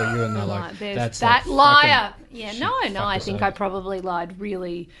they saw you and they're like, There's that's that fucking- liar. Yeah, she no, fucked I us think over. I probably lied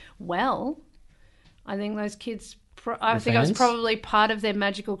really well. I think those kids... I think I was fans? probably part of their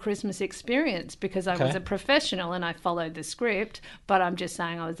magical Christmas experience because I was Okay. a professional and I followed the script, but I'm just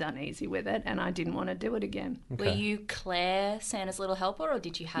saying I was uneasy with it and I didn't want to do it again. Were you Claire, Santa's little helper, or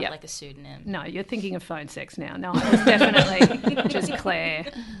did you have Yep. like a pseudonym? No, you're thinking of phone sex now. No, I was definitely just Claire.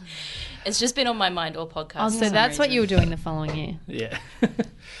 It's just been on my mind all podcast. Oh, so that's what you were doing the following year. Yeah.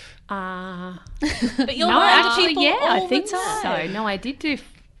 But you're No, lying to actually, people yeah, all I think the time. so. No,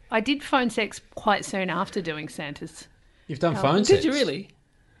 I did phone sex quite soon after doing Santa's. You've done phone sex? Did you really?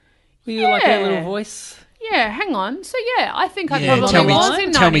 Were you like a little Yeah. voice? Yeah, hang on. So yeah, I think I Yeah, probably tell me, was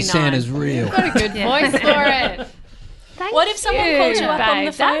in 99. tell me Santa's real. Got a good voice for it. Thank What if someone you, called you up on babe.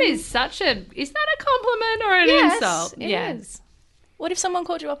 the phone? That is is that a compliment or an Yes, insult? it is. What if someone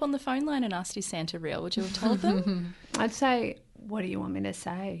called you up on the phone line and asked, is Santa real? Would you have told them? I'd say, what do you want me to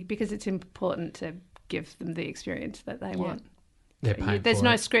say? Because it's important to give them the experience that they want. They're paying There's for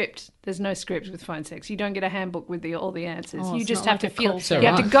no it. script. There's no script with phone sex. You don't get a handbook with all the answers. Oh, you it's just not have like to a feel. call So You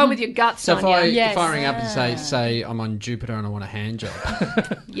have to right. go with your guts, So Sonia. if I ring up and say I'm Jupiter and I want a hand job,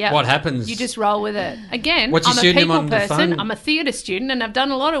 Yep. what happens? You just roll with it. Again, What's your I'm a pseudonym people on the person. phone? I'm a theatre student, and I've done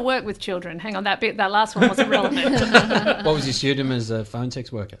a lot of work with children. Hang on, that last one wasn't relevant. What was your pseudonym as a phone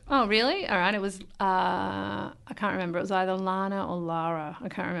sex worker? Oh, really? All right. It was, I can't remember. It was either Lana or Lara. I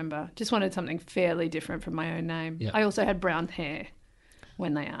can't remember. Just wanted something fairly different from my own name. Yeah. I also had brown hair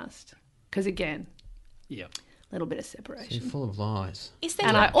when they asked. Because, again, Yeah. a little bit of separation. You're full of lies. Is there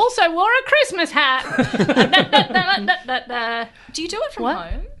And I also wore a Christmas hat. Do you do it from What?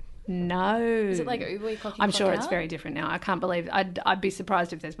 home? No. Is it like Uber clock in, I'm clock sure it's out? very different now. I can't believe I'd be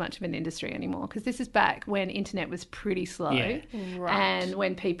surprised if there's much of an industry anymore because this is back when internet was pretty slow Yeah. and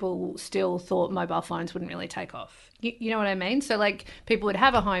when people still thought mobile phones wouldn't really take off. You know what I mean? So like people would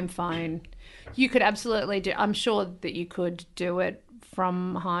have a home phone. You could absolutely do. I'm sure that you could do it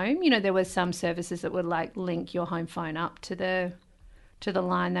from home. You know, there were some services that would like link your home phone up to the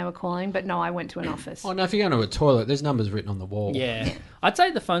line they were calling, but no, I went to an office. Oh no, if you go into a toilet, there's numbers written on the wall. Yeah. I'd say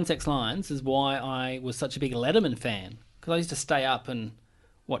the phone sex lines is why I was such a big Letterman fan. Because I used to stay up and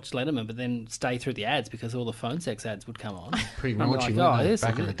watch Letterman, but then stay through the ads because all the phone sex ads would come on. Pretty I'm raunchy, like, weren't they, this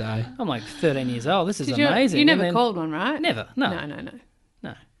back is in the day. I'm like 13 years old. This is Did you, amazing. You And never then- called one, right? Never. No.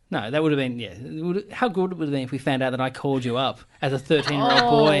 No. That would have been, yeah. How good would it have been if we found out that I called you up as a 13-year-old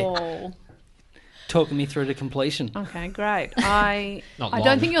boy, Oh. talking me through to completion? Okay, great. I Not don't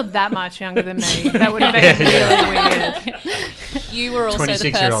long. think you're that much younger than me. That would have been really weird. You were also the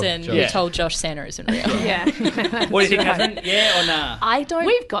 26-year-old person Josh. who Yeah. told Josh Santa isn't real. Yeah. What do you think, Catherine? Yeah or nah? I don't.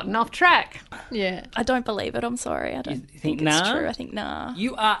 We've gotten off track. Yeah. I don't believe it. I'm sorry. I don't You think think it's nah? true. I think nah.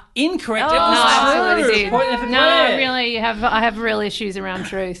 You are incorrect. Oh, It was no, I true. absolutely did. Point there for No, Claire. really, I have real issues around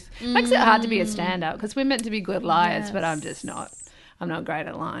truth. Makes it hard to be a stand-up because we're meant to be good liars, but I'm just not. I'm not great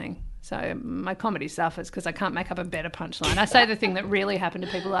at lying. So my comedy suffers because I can't make up a better punchline. I say the thing that really happened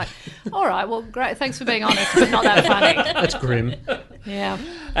to people like, all right, well, great, thanks for being honest, but not that funny. That's grim. Yeah.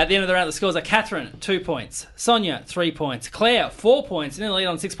 At the end of the round, the scores are Catherine, 2 points. Sonia, 3 points. Claire, 4 points. And in the lead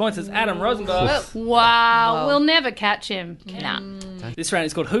on 6 points is Adam Rosenberg. Wow. We'll never catch him. Nah. This round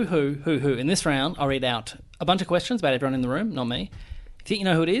is called Who. In this round, I'll read out a bunch of questions about everyone in the room, not me. If you think you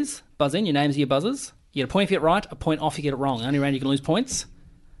know who it is, buzz in. Your names are your buzzers. You get a point if you get it right, a point off if you get it wrong. The only round you can lose points.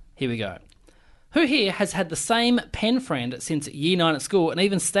 Here we go. Who here has had the same pen friend since year 9 at school and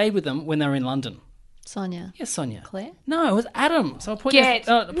even stayed with them when they were in London? Sonia. Yes, Sonia. Claire? No, it was Adam. So I'll point, point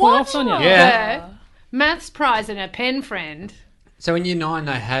what? off Sonia. Yeah. Maths prize and a pen friend. So in year 9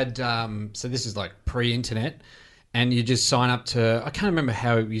 they had, so this is like pre-internet, and you just sign up to, I can't remember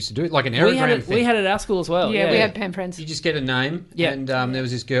how we used to do it, like an aerogram thing. We had it at our school as well. Yeah, we had pen friends. You just get a name, and there was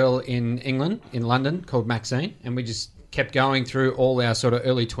this girl in England, in London, called Maxine, and we just kept going through all our sort of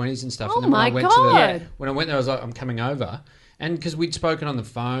early 20s and stuff. Oh, and then my when God. When I went there, I was like, I'm coming over. And because we'd spoken on the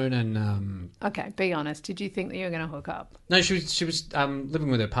phone and... Okay, be honest. Did you think that you were going to hook up? No, she was living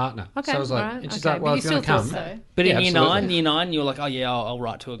with her partner. Okay, so I was like, right, and she's okay. like, well, But if you you want to still come... thought so. But in absolutely. year 9, you were like, oh, yeah, I'll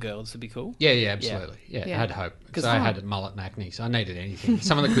write to a girl. This would be cool. Yeah, absolutely. Yeah, Yeah. I had hope. Because I had a mullet and acne, so I needed anything.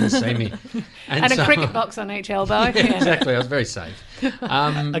 Someone that couldn't see me. And so- a cricket box on each elbow. Yeah, exactly. I was very safe.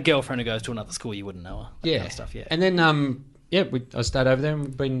 A girlfriend who goes to another school, you wouldn't know her. That kind of stuff, yeah. And then, I stayed over there and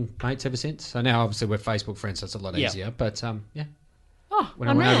we've been mates ever since. So now, obviously, we're Facebook friends, so it's a lot easier. But, yeah. Oh, When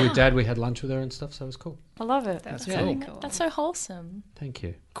I went over with Dad, we had lunch with her and stuff, so it was cool. I love it. That's really cool. That's so wholesome. Thank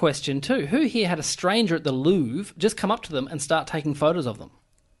you. Question 2. Who here had a stranger at the Louvre just come up to them and start taking photos of them?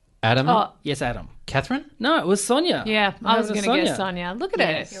 Adam? Oh. Yes, Adam. Catherine? No, it was Sonia. Yeah, I was going to guess Sonia. Look at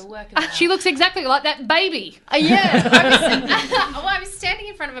her. You're working it out. She looks exactly like that baby. Yeah. I was standing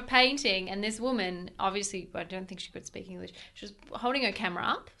in front of a painting, and this woman, obviously, I don't think she could speak English. She was holding her camera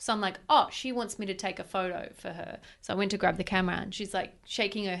up. So I'm like, oh, she wants me to take a photo for her. So I went to grab the camera, and she's like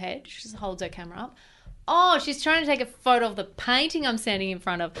shaking her head. She just holds her camera up. Oh, she's trying to take a photo of the painting I'm standing in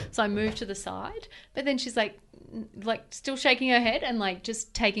front of. So I moved to the side. But then she's like still shaking her head and like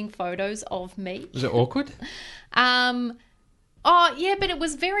just taking photos of me. Was it awkward? Oh, yeah, but it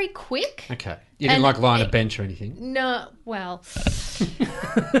was very quick. Okay. You didn't lie on a bench or anything? No, well,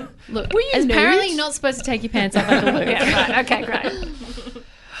 look, Were you apparently nude? you're not supposed to take your pants off at the Louvre. Yeah, right. Okay, great.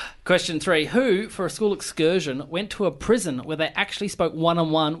 Question 3. Who, for a school excursion, went to a prison where they actually spoke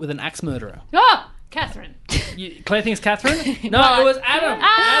one-on-one with an axe murderer? Oh, Catherine. Claire thinks Catherine? No, it was Adam.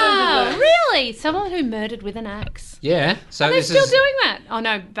 Oh, really? Someone who murdered with an axe. Yeah. So Are they this still is doing that? Oh,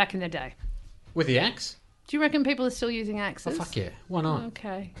 no, back in the day. with the axe? Do you reckon people are still using axes? Oh, fuck yeah. Why not?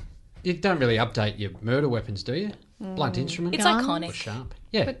 Okay. You don't really update your murder weapons, do you? Blunt instrument? It's Guns? Or iconic. sharp?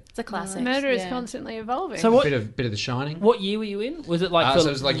 Yeah. It's a classic. Murder is Yeah. constantly evolving. So what? Bit of The Shining. What year were you in? Was it like So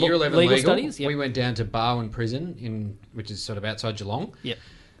it was like year 11 legal legal. studies? Yep. We went down to Barwon Prison, which is sort of outside Geelong. Yep.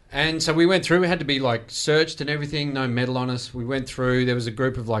 And so we went through. We had to be like searched and everything. No medal on us. We went through. There was a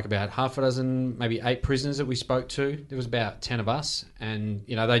group of like about half a dozen, maybe 8 prisoners that we spoke to. There was about 10 of us, and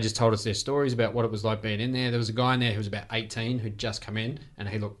they just told us their stories about what it was like being in there. There was a guy in there who was about 18 who'd just come in, and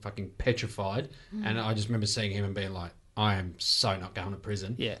he looked fucking petrified. And I just remember seeing him and being like, I am so not going to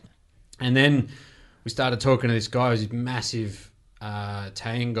prison. Yeah. And then we started talking to this guy who was this massive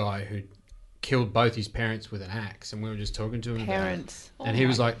Italian guy who killed both his parents with an axe, and we were just talking to him Parents. about it. And he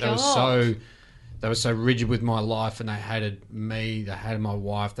was like, they were so rigid with my life, and they hated me, they hated my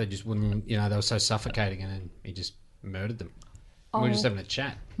wife, they just wouldn't, they were so suffocating, and then he just murdered them. And we were just having a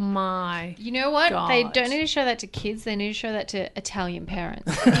chat. My. You know what? They God. don't need to show that to kids. They need to show that to Italian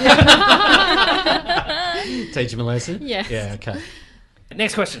parents. Teach him a lesson? Yes. Yeah, okay.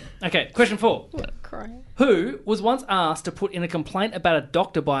 Next question. Okay, question 4. Crying. Who was once asked to put in a complaint about a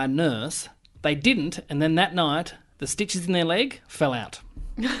doctor by a nurse? They didn't, and then that night, the stitches in their leg fell out.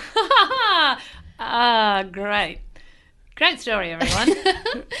 Great. Great story, everyone.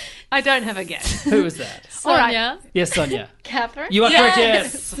 I don't have a guess. Who was that? All right. Sonia. Yes, Sonia. Catherine. You are correct,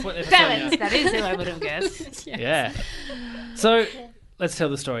 yes. That is who I would have guessed. Yeah. So, let's tell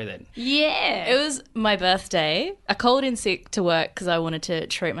the story then. Yeah. It was my birthday. I called in sick to work because I wanted to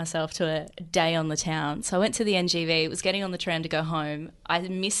treat myself to a day on the town. So I went to the NGV, was getting on the tram to go home. I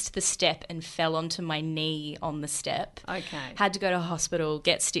missed the step and fell onto my knee on the step. Okay. Had to go to hospital,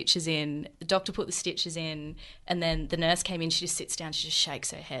 get stitches in. The doctor put the stitches in, and then the nurse came in. She just sits down, she just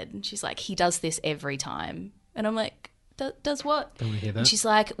shakes her head. And she's like, he does this every time. And I'm like, does what? Don't want to hear that. And she's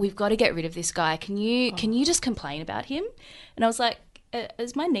like, we've got to get rid of this guy. Can you just complain about him? And I was like,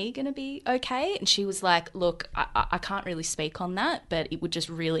 is my knee going to be okay? And she was like, look, I can't really speak on that, but it would just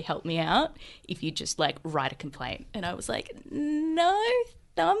really help me out if you just like write a complaint. And I was like, no,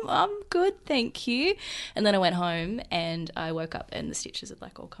 I'm good, thank you. And then I went home and I woke up and the stitches had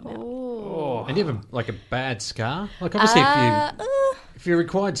like all come out. Oh. And you have a bad scar? Like obviously if you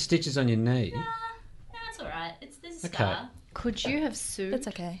required stitches on your knee. That's all right. There's a scar. Could you have sued? That's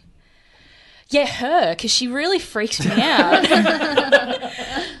okay. Yeah, her, because she really freaked me out.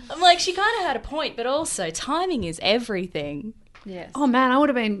 I'm like, she kind of had a point, but also timing is everything. Yes. Oh man, I would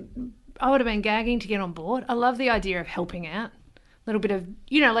have been gagging to get on board. I love the idea of helping out. A little bit of,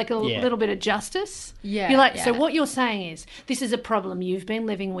 little bit of justice. Yeah. You're like, so what you're saying is, this is a problem you've been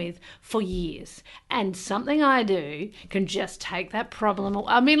living with for years, and something I do can just take that problem.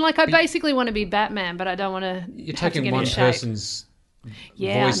 I mean, like, I basically want to be Batman, but I don't want to. You're taking one person's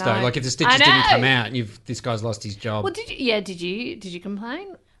voice though. Like if the stitches didn't come out, and this guy's lost his job. Well, did you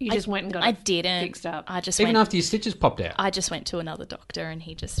complain? You just went and got it fixed up. Even after your stitches popped out. I just went to another doctor and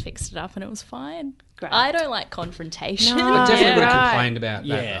he just fixed it up and it was fine. Great. I don't like confrontation. No, I definitely would have complained about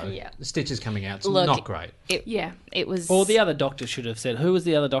that though. Yeah. The stitches coming out, it's not great. It was. Or the other doctor should have said, who was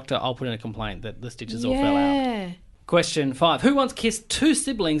the other doctor? I'll put in a complaint that the stitches all fell out. Question 5. Who once kissed two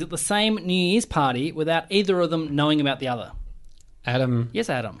siblings at the same New Year's party without either of them knowing about the other? Adam. Yes,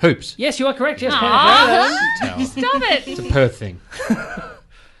 Adam. Hoops. Yes, you are correct. Yes, Stop it. It's a Perth thing.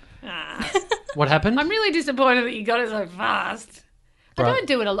 What happened? I'm really disappointed that you got it so fast. I don't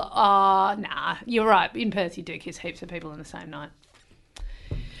do it a lot. Oh, nah. You're right. In Perth, you do kiss heaps of people on the same night.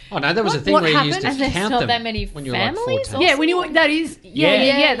 Oh, no, that was a thing where you used to count them that many when you were like 14. Yeah, when you that is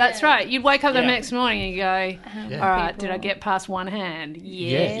that's right. You'd wake up the next morning and you go, all right, did I get past one hand?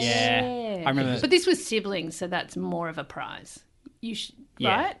 Yes. Yeah. I remember. But this was siblings, so that's more of a prize.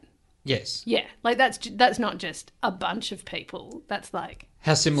 Right? Yes. Yeah. Like that's not just a bunch of people. That's like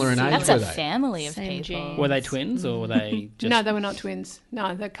how similar in age that's were a they? family of Same people. genes. Were they twins or were they just... No, they were not twins.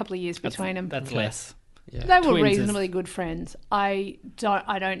 No, there are a couple of years between them. That's less. Yeah. They were Twins reasonably good friends. I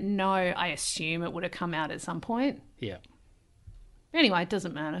don't know. I assume it would have come out at some point. Yeah. Anyway, it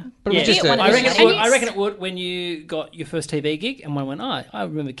doesn't matter. But it was just I reckon it would when you got your first TV gig and one went, I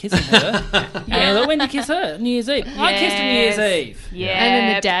remember kissing her. And I thought, when did you kiss her? New Year's Eve. I kissed her New Year's Eve. Yeah. And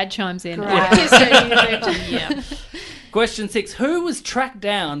then the dad chimes in. I kissed her New Year's Eve. Yeah. Question 6. Who was tracked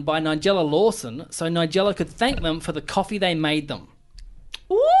down by Nigella Lawson so Nigella could thank them for the coffee they made them?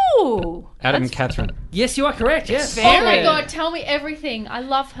 Ooh. Adam and Catherine. Yes, you are correct. Yes. Oh my God, tell me everything. I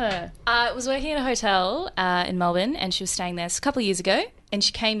love her. I was working at a hotel in Melbourne and she was staying there a couple of years ago and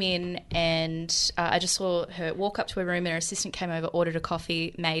she came in and I just saw her walk up to her room and her assistant came over, ordered a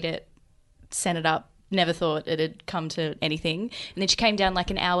coffee, made it, sent it up. Never thought it had come to anything. And then she came down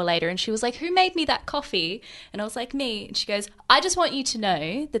like an hour later and she was like, who made me that coffee? And I was like, me. And she goes, I just want you to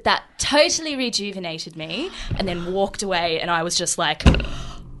know that totally rejuvenated me. And then walked away and I was just like,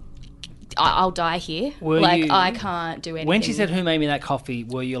 I'll die here. I can't do anything. When she said, who made me that coffee,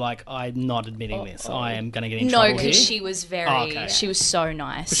 were you like, I'm not admitting this. I am going to get in trouble here? No, because she was she was so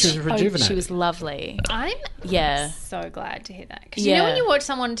nice. But she was rejuvenated. She was lovely. I'm so glad to hear that. Because you know when you watch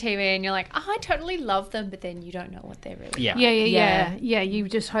someone on TV and you're like, I totally love them, but then you don't know what they're really like. Yeah, you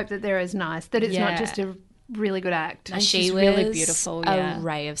just hope that they're as nice, that it's not just a really good act. And she was really beautiful, a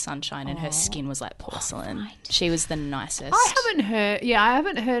ray of sunshine and her skin was like porcelain. She was the nicest. I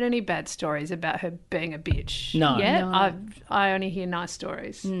haven't heard any bad stories about her being a bitch yet. No. I only hear nice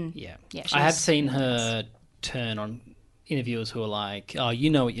stories. Yeah. I have seen her turn on interviewers who are like, oh, you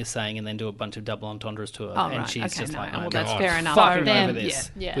know what you're saying, and then do a bunch of double entendres to her. And she's just like, well, that's fair enough. Fucking over this,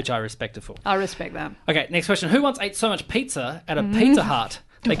 which I respect her for. I respect that. Okay, next question. Who once ate so much pizza at a Pizza Hut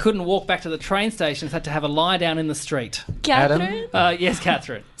they couldn't walk back to the train stations, had to have a lie down in the street? Catherine? Yes,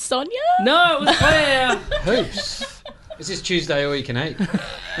 Catherine. Sonia? No, it was Claire. Hoops. Is this Tuesday All You Can Eat?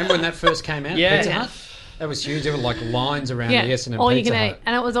 Remember when that first came out? Yeah. Pizza Hut? That was huge. There were like lines around the Essendon All Pizza You Can Hut. Eat.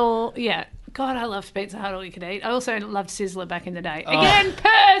 And it was all, God, I loved Pizza Hut All You Can Eat. I also loved Sizzler back in the day. Again,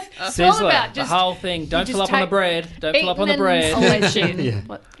 Perth. It's all Sizzler, about the whole thing. Don't fill up on the bread. Don't fill up on the bread. Always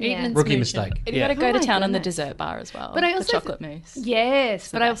shit. Rookie mistake. You've got to go to town on the dessert bar as well. But I also the chocolate mousse.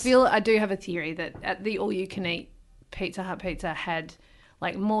 Yes, but I feel I do have a theory that at the All You Can Eat Pizza Hut pizza had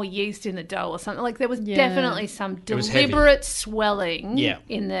like more yeast in the dough or something. Like there was definitely some deliberate swelling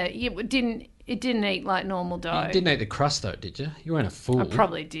in the. It didn't eat like normal dough. You didn't eat the crust though, did you? You weren't a fool. I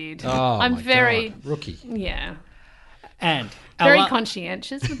probably did. Oh, I'm my very God. Rookie. Yeah. And very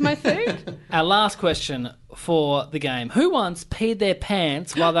conscientious with my food. Our last question for the game. Who once peed their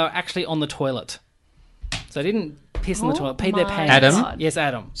pants while they were actually on the toilet? So they didn't piss in the toilet, peed their pants. Adam? God. Yes,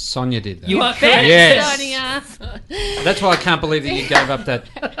 Adam. Sonia did that. You are correct. Yes. That's why I can't believe that you gave up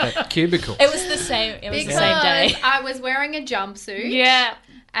that cubicle. It was the same. It was the same day. I was wearing a jumpsuit. Yeah.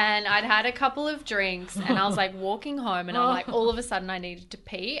 And I'd had a couple of drinks and I was like walking home and I'm like, all of a sudden I needed to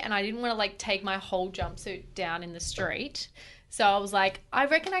pee and I didn't want to like take my whole jumpsuit down in the street. So I was like, I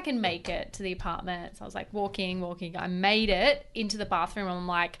reckon I can make it to the apartment. So I was like walking. I made it into the bathroom. And I'm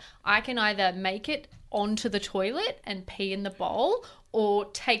like, I can either make it onto the toilet and pee in the bowl or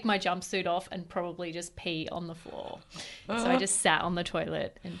take my jumpsuit off and probably just pee on the floor. So I just sat on the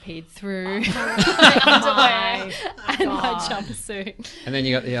toilet and peed through my underwear and my jumpsuit. And then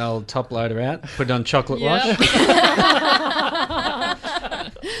you got the old top loader out, put it on chocolate wash.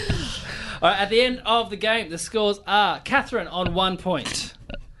 All right, at the end of the game, the scores are Catherine on 1 point.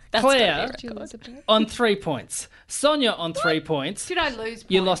 Claire on 3 points. Sonia on 3 points. Did I lose points?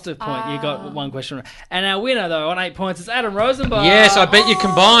 You lost a point. You got one question right. And our winner, though, on 8 points is Adam Rosenbach. Yes, I bet you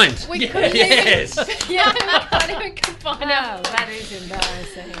combined. We couldn't yes. Yeah, I can't even combine. No, that is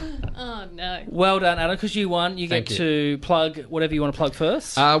embarrassing. Oh, no. Well done, Adam, because you won. You get to plug whatever you want to plug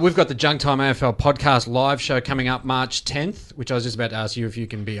first. We've got the Junk Time AFL podcast live show coming up March 10th, which I was just about to ask you if you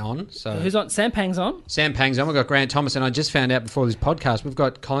can be on. So who's on? Sam Pang's on? Sam Pang's on. We've got Grant Thomas, and I just found out before this podcast, we've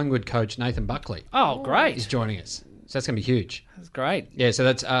got Collingwood coach Nathan Buckley. Oh, great. He's joining us. So that's going to be huge. That's great. Yeah, so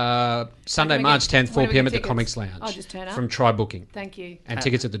that's Sunday, March 10th, 4 p.m. at the Comics Lounge. I'll just turn up. From Try Booking. Thank you. And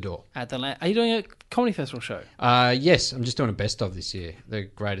tickets at the door. Are you doing a comedy festival show? Yes, I'm just doing a best of this year. The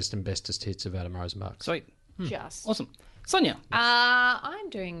greatest and bestest hits of Adam Rosenbach. Sweet. Just. Awesome. Sonia. I'm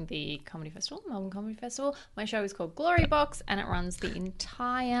doing the Comedy Festival, Melbourne Comedy Festival. My show is called Glory Box and it runs the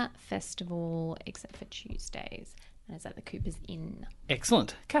entire festival except for Tuesdays. And it's at the Cooper's Inn.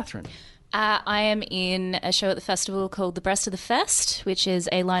 Excellent. Catherine. I am in a show at the festival called The Breast of the Fest, which is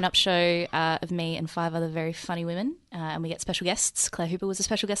a lineup show of me and 5 other very funny women. And we get special guests. Claire Hooper was a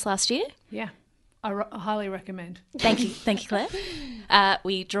special guest last year. Yeah. I highly recommend. Thank you. Thank you, Claire.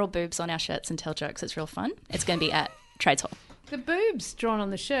 We draw boobs on our shirts and tell jokes. It's real fun. It's going to be at Trades Hall. The boobs drawn on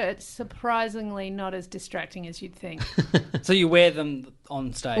the shirts, surprisingly not as distracting as you'd think. So you wear them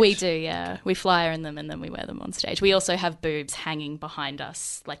on stage? We do, yeah. We flyer in them and then we wear them on stage. We also have boobs hanging behind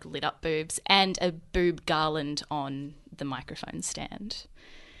us, like lit up boobs, and a boob garland on the microphone stand.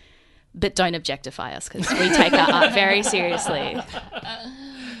 But don't objectify us because we take our art very seriously.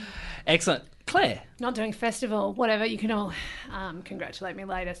 Excellent. Claire. Not doing festival, whatever. You can all congratulate me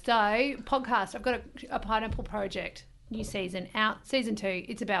later. So, podcast. I've got a Pineapple Project. New season out, season 2.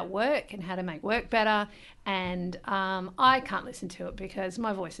 It's about work and how to make work better. And I can't listen to it because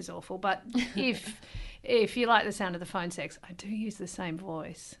my voice is awful. But if you like the sound of the phone sex, I do use the same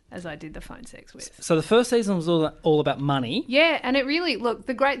voice as I did the phone sex with. So the first season was all about money. Yeah, and it really, look,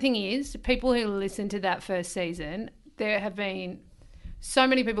 the great thing is, people who listen to that first season, there have been so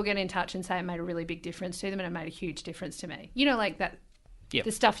many people get in touch and say it made a really big difference to them and it made a huge difference to me. You know, like that. Yep.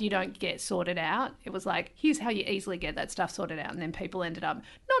 The stuff you don't get sorted out. It was like, here's how you easily get that stuff sorted out. And then people ended up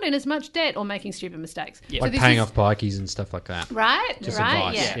not in as much debt or making stupid mistakes. Yep. Like paying off bikies and stuff like that. Right? Just right?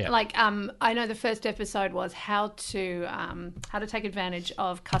 advice. Yeah. Like, I know the first episode was how to take advantage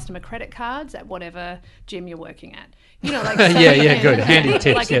of customer credit cards at whatever gym you're working at. You know, like good. Handy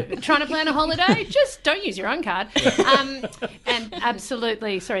tips. Like trying to plan a holiday, just don't use your own card. And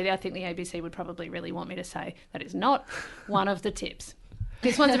absolutely, sorry, I think the ABC would probably really want me to say that is not one of the tips.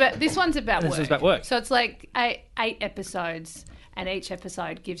 This one's about work. This one's about work. So it's like eight episodes, and each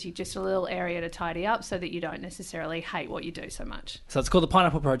episode gives you just a little area to tidy up so that you don't necessarily hate what you do so much. So it's called the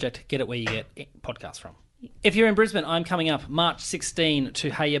Pineapple Project. Get it where you get podcasts from. If you're in Brisbane, I'm coming up March 16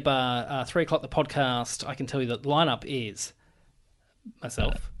 to Hey Ya Bar, 3 o'clock the podcast. I can tell you that the lineup is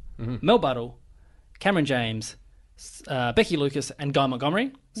myself, Mel Buddle, Cameron James, Becky Lucas and Guy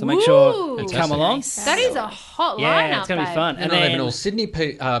Montgomery. So make sure you come along. Nice. That is a hot lineup. Yeah, it's going to be fun. And not even all Sydney,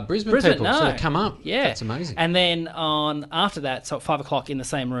 Brisbane people sort of come up. Yeah. That's amazing. And then after that, so at 5 o'clock in the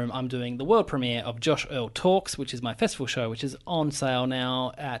same room, I'm doing the world premiere of Josh Earl Talks, which is my festival show, which is on sale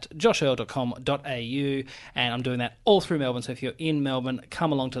now at joshearl.com.au. And I'm doing that all through Melbourne. So if you're in Melbourne,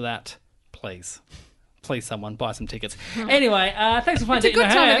 come along to that, please. Please, someone, buy some tickets. Anyway, thanks for playing. It's a good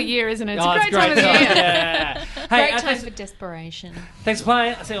time of the year, isn't it? It's a great time of the year. Yeah. Hey, Great time for desperation. Thanks for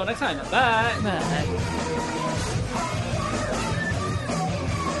playing. I'll see you all next time. Bye. Bye.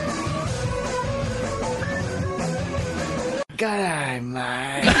 G'day,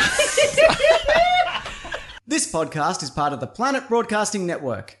 mate. This podcast is part of the Planet Broadcasting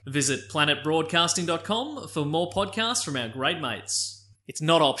Network. Visit planetbroadcasting.com for more podcasts from our great mates. It's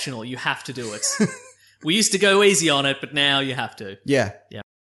not optional. You have to do it. We used to go easy on it, but now you have to. Yeah. Yeah.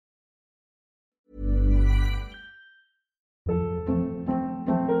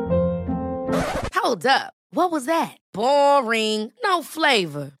 Hold up. What was that? Boring. No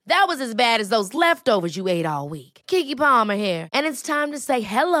flavor. That was as bad as those leftovers you ate all week. Keke Palmer here, and it's time to say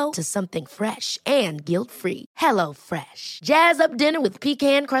hello to something fresh and guilt-free. Hello Fresh. Jazz up dinner with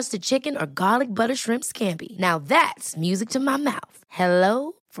pecan-crusted chicken or garlic butter shrimp scampi. Now that's music to my mouth.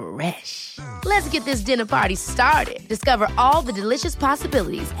 Hello Fresh. Let's get this dinner party started. Discover all the delicious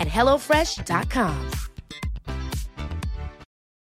possibilities at HelloFresh.com.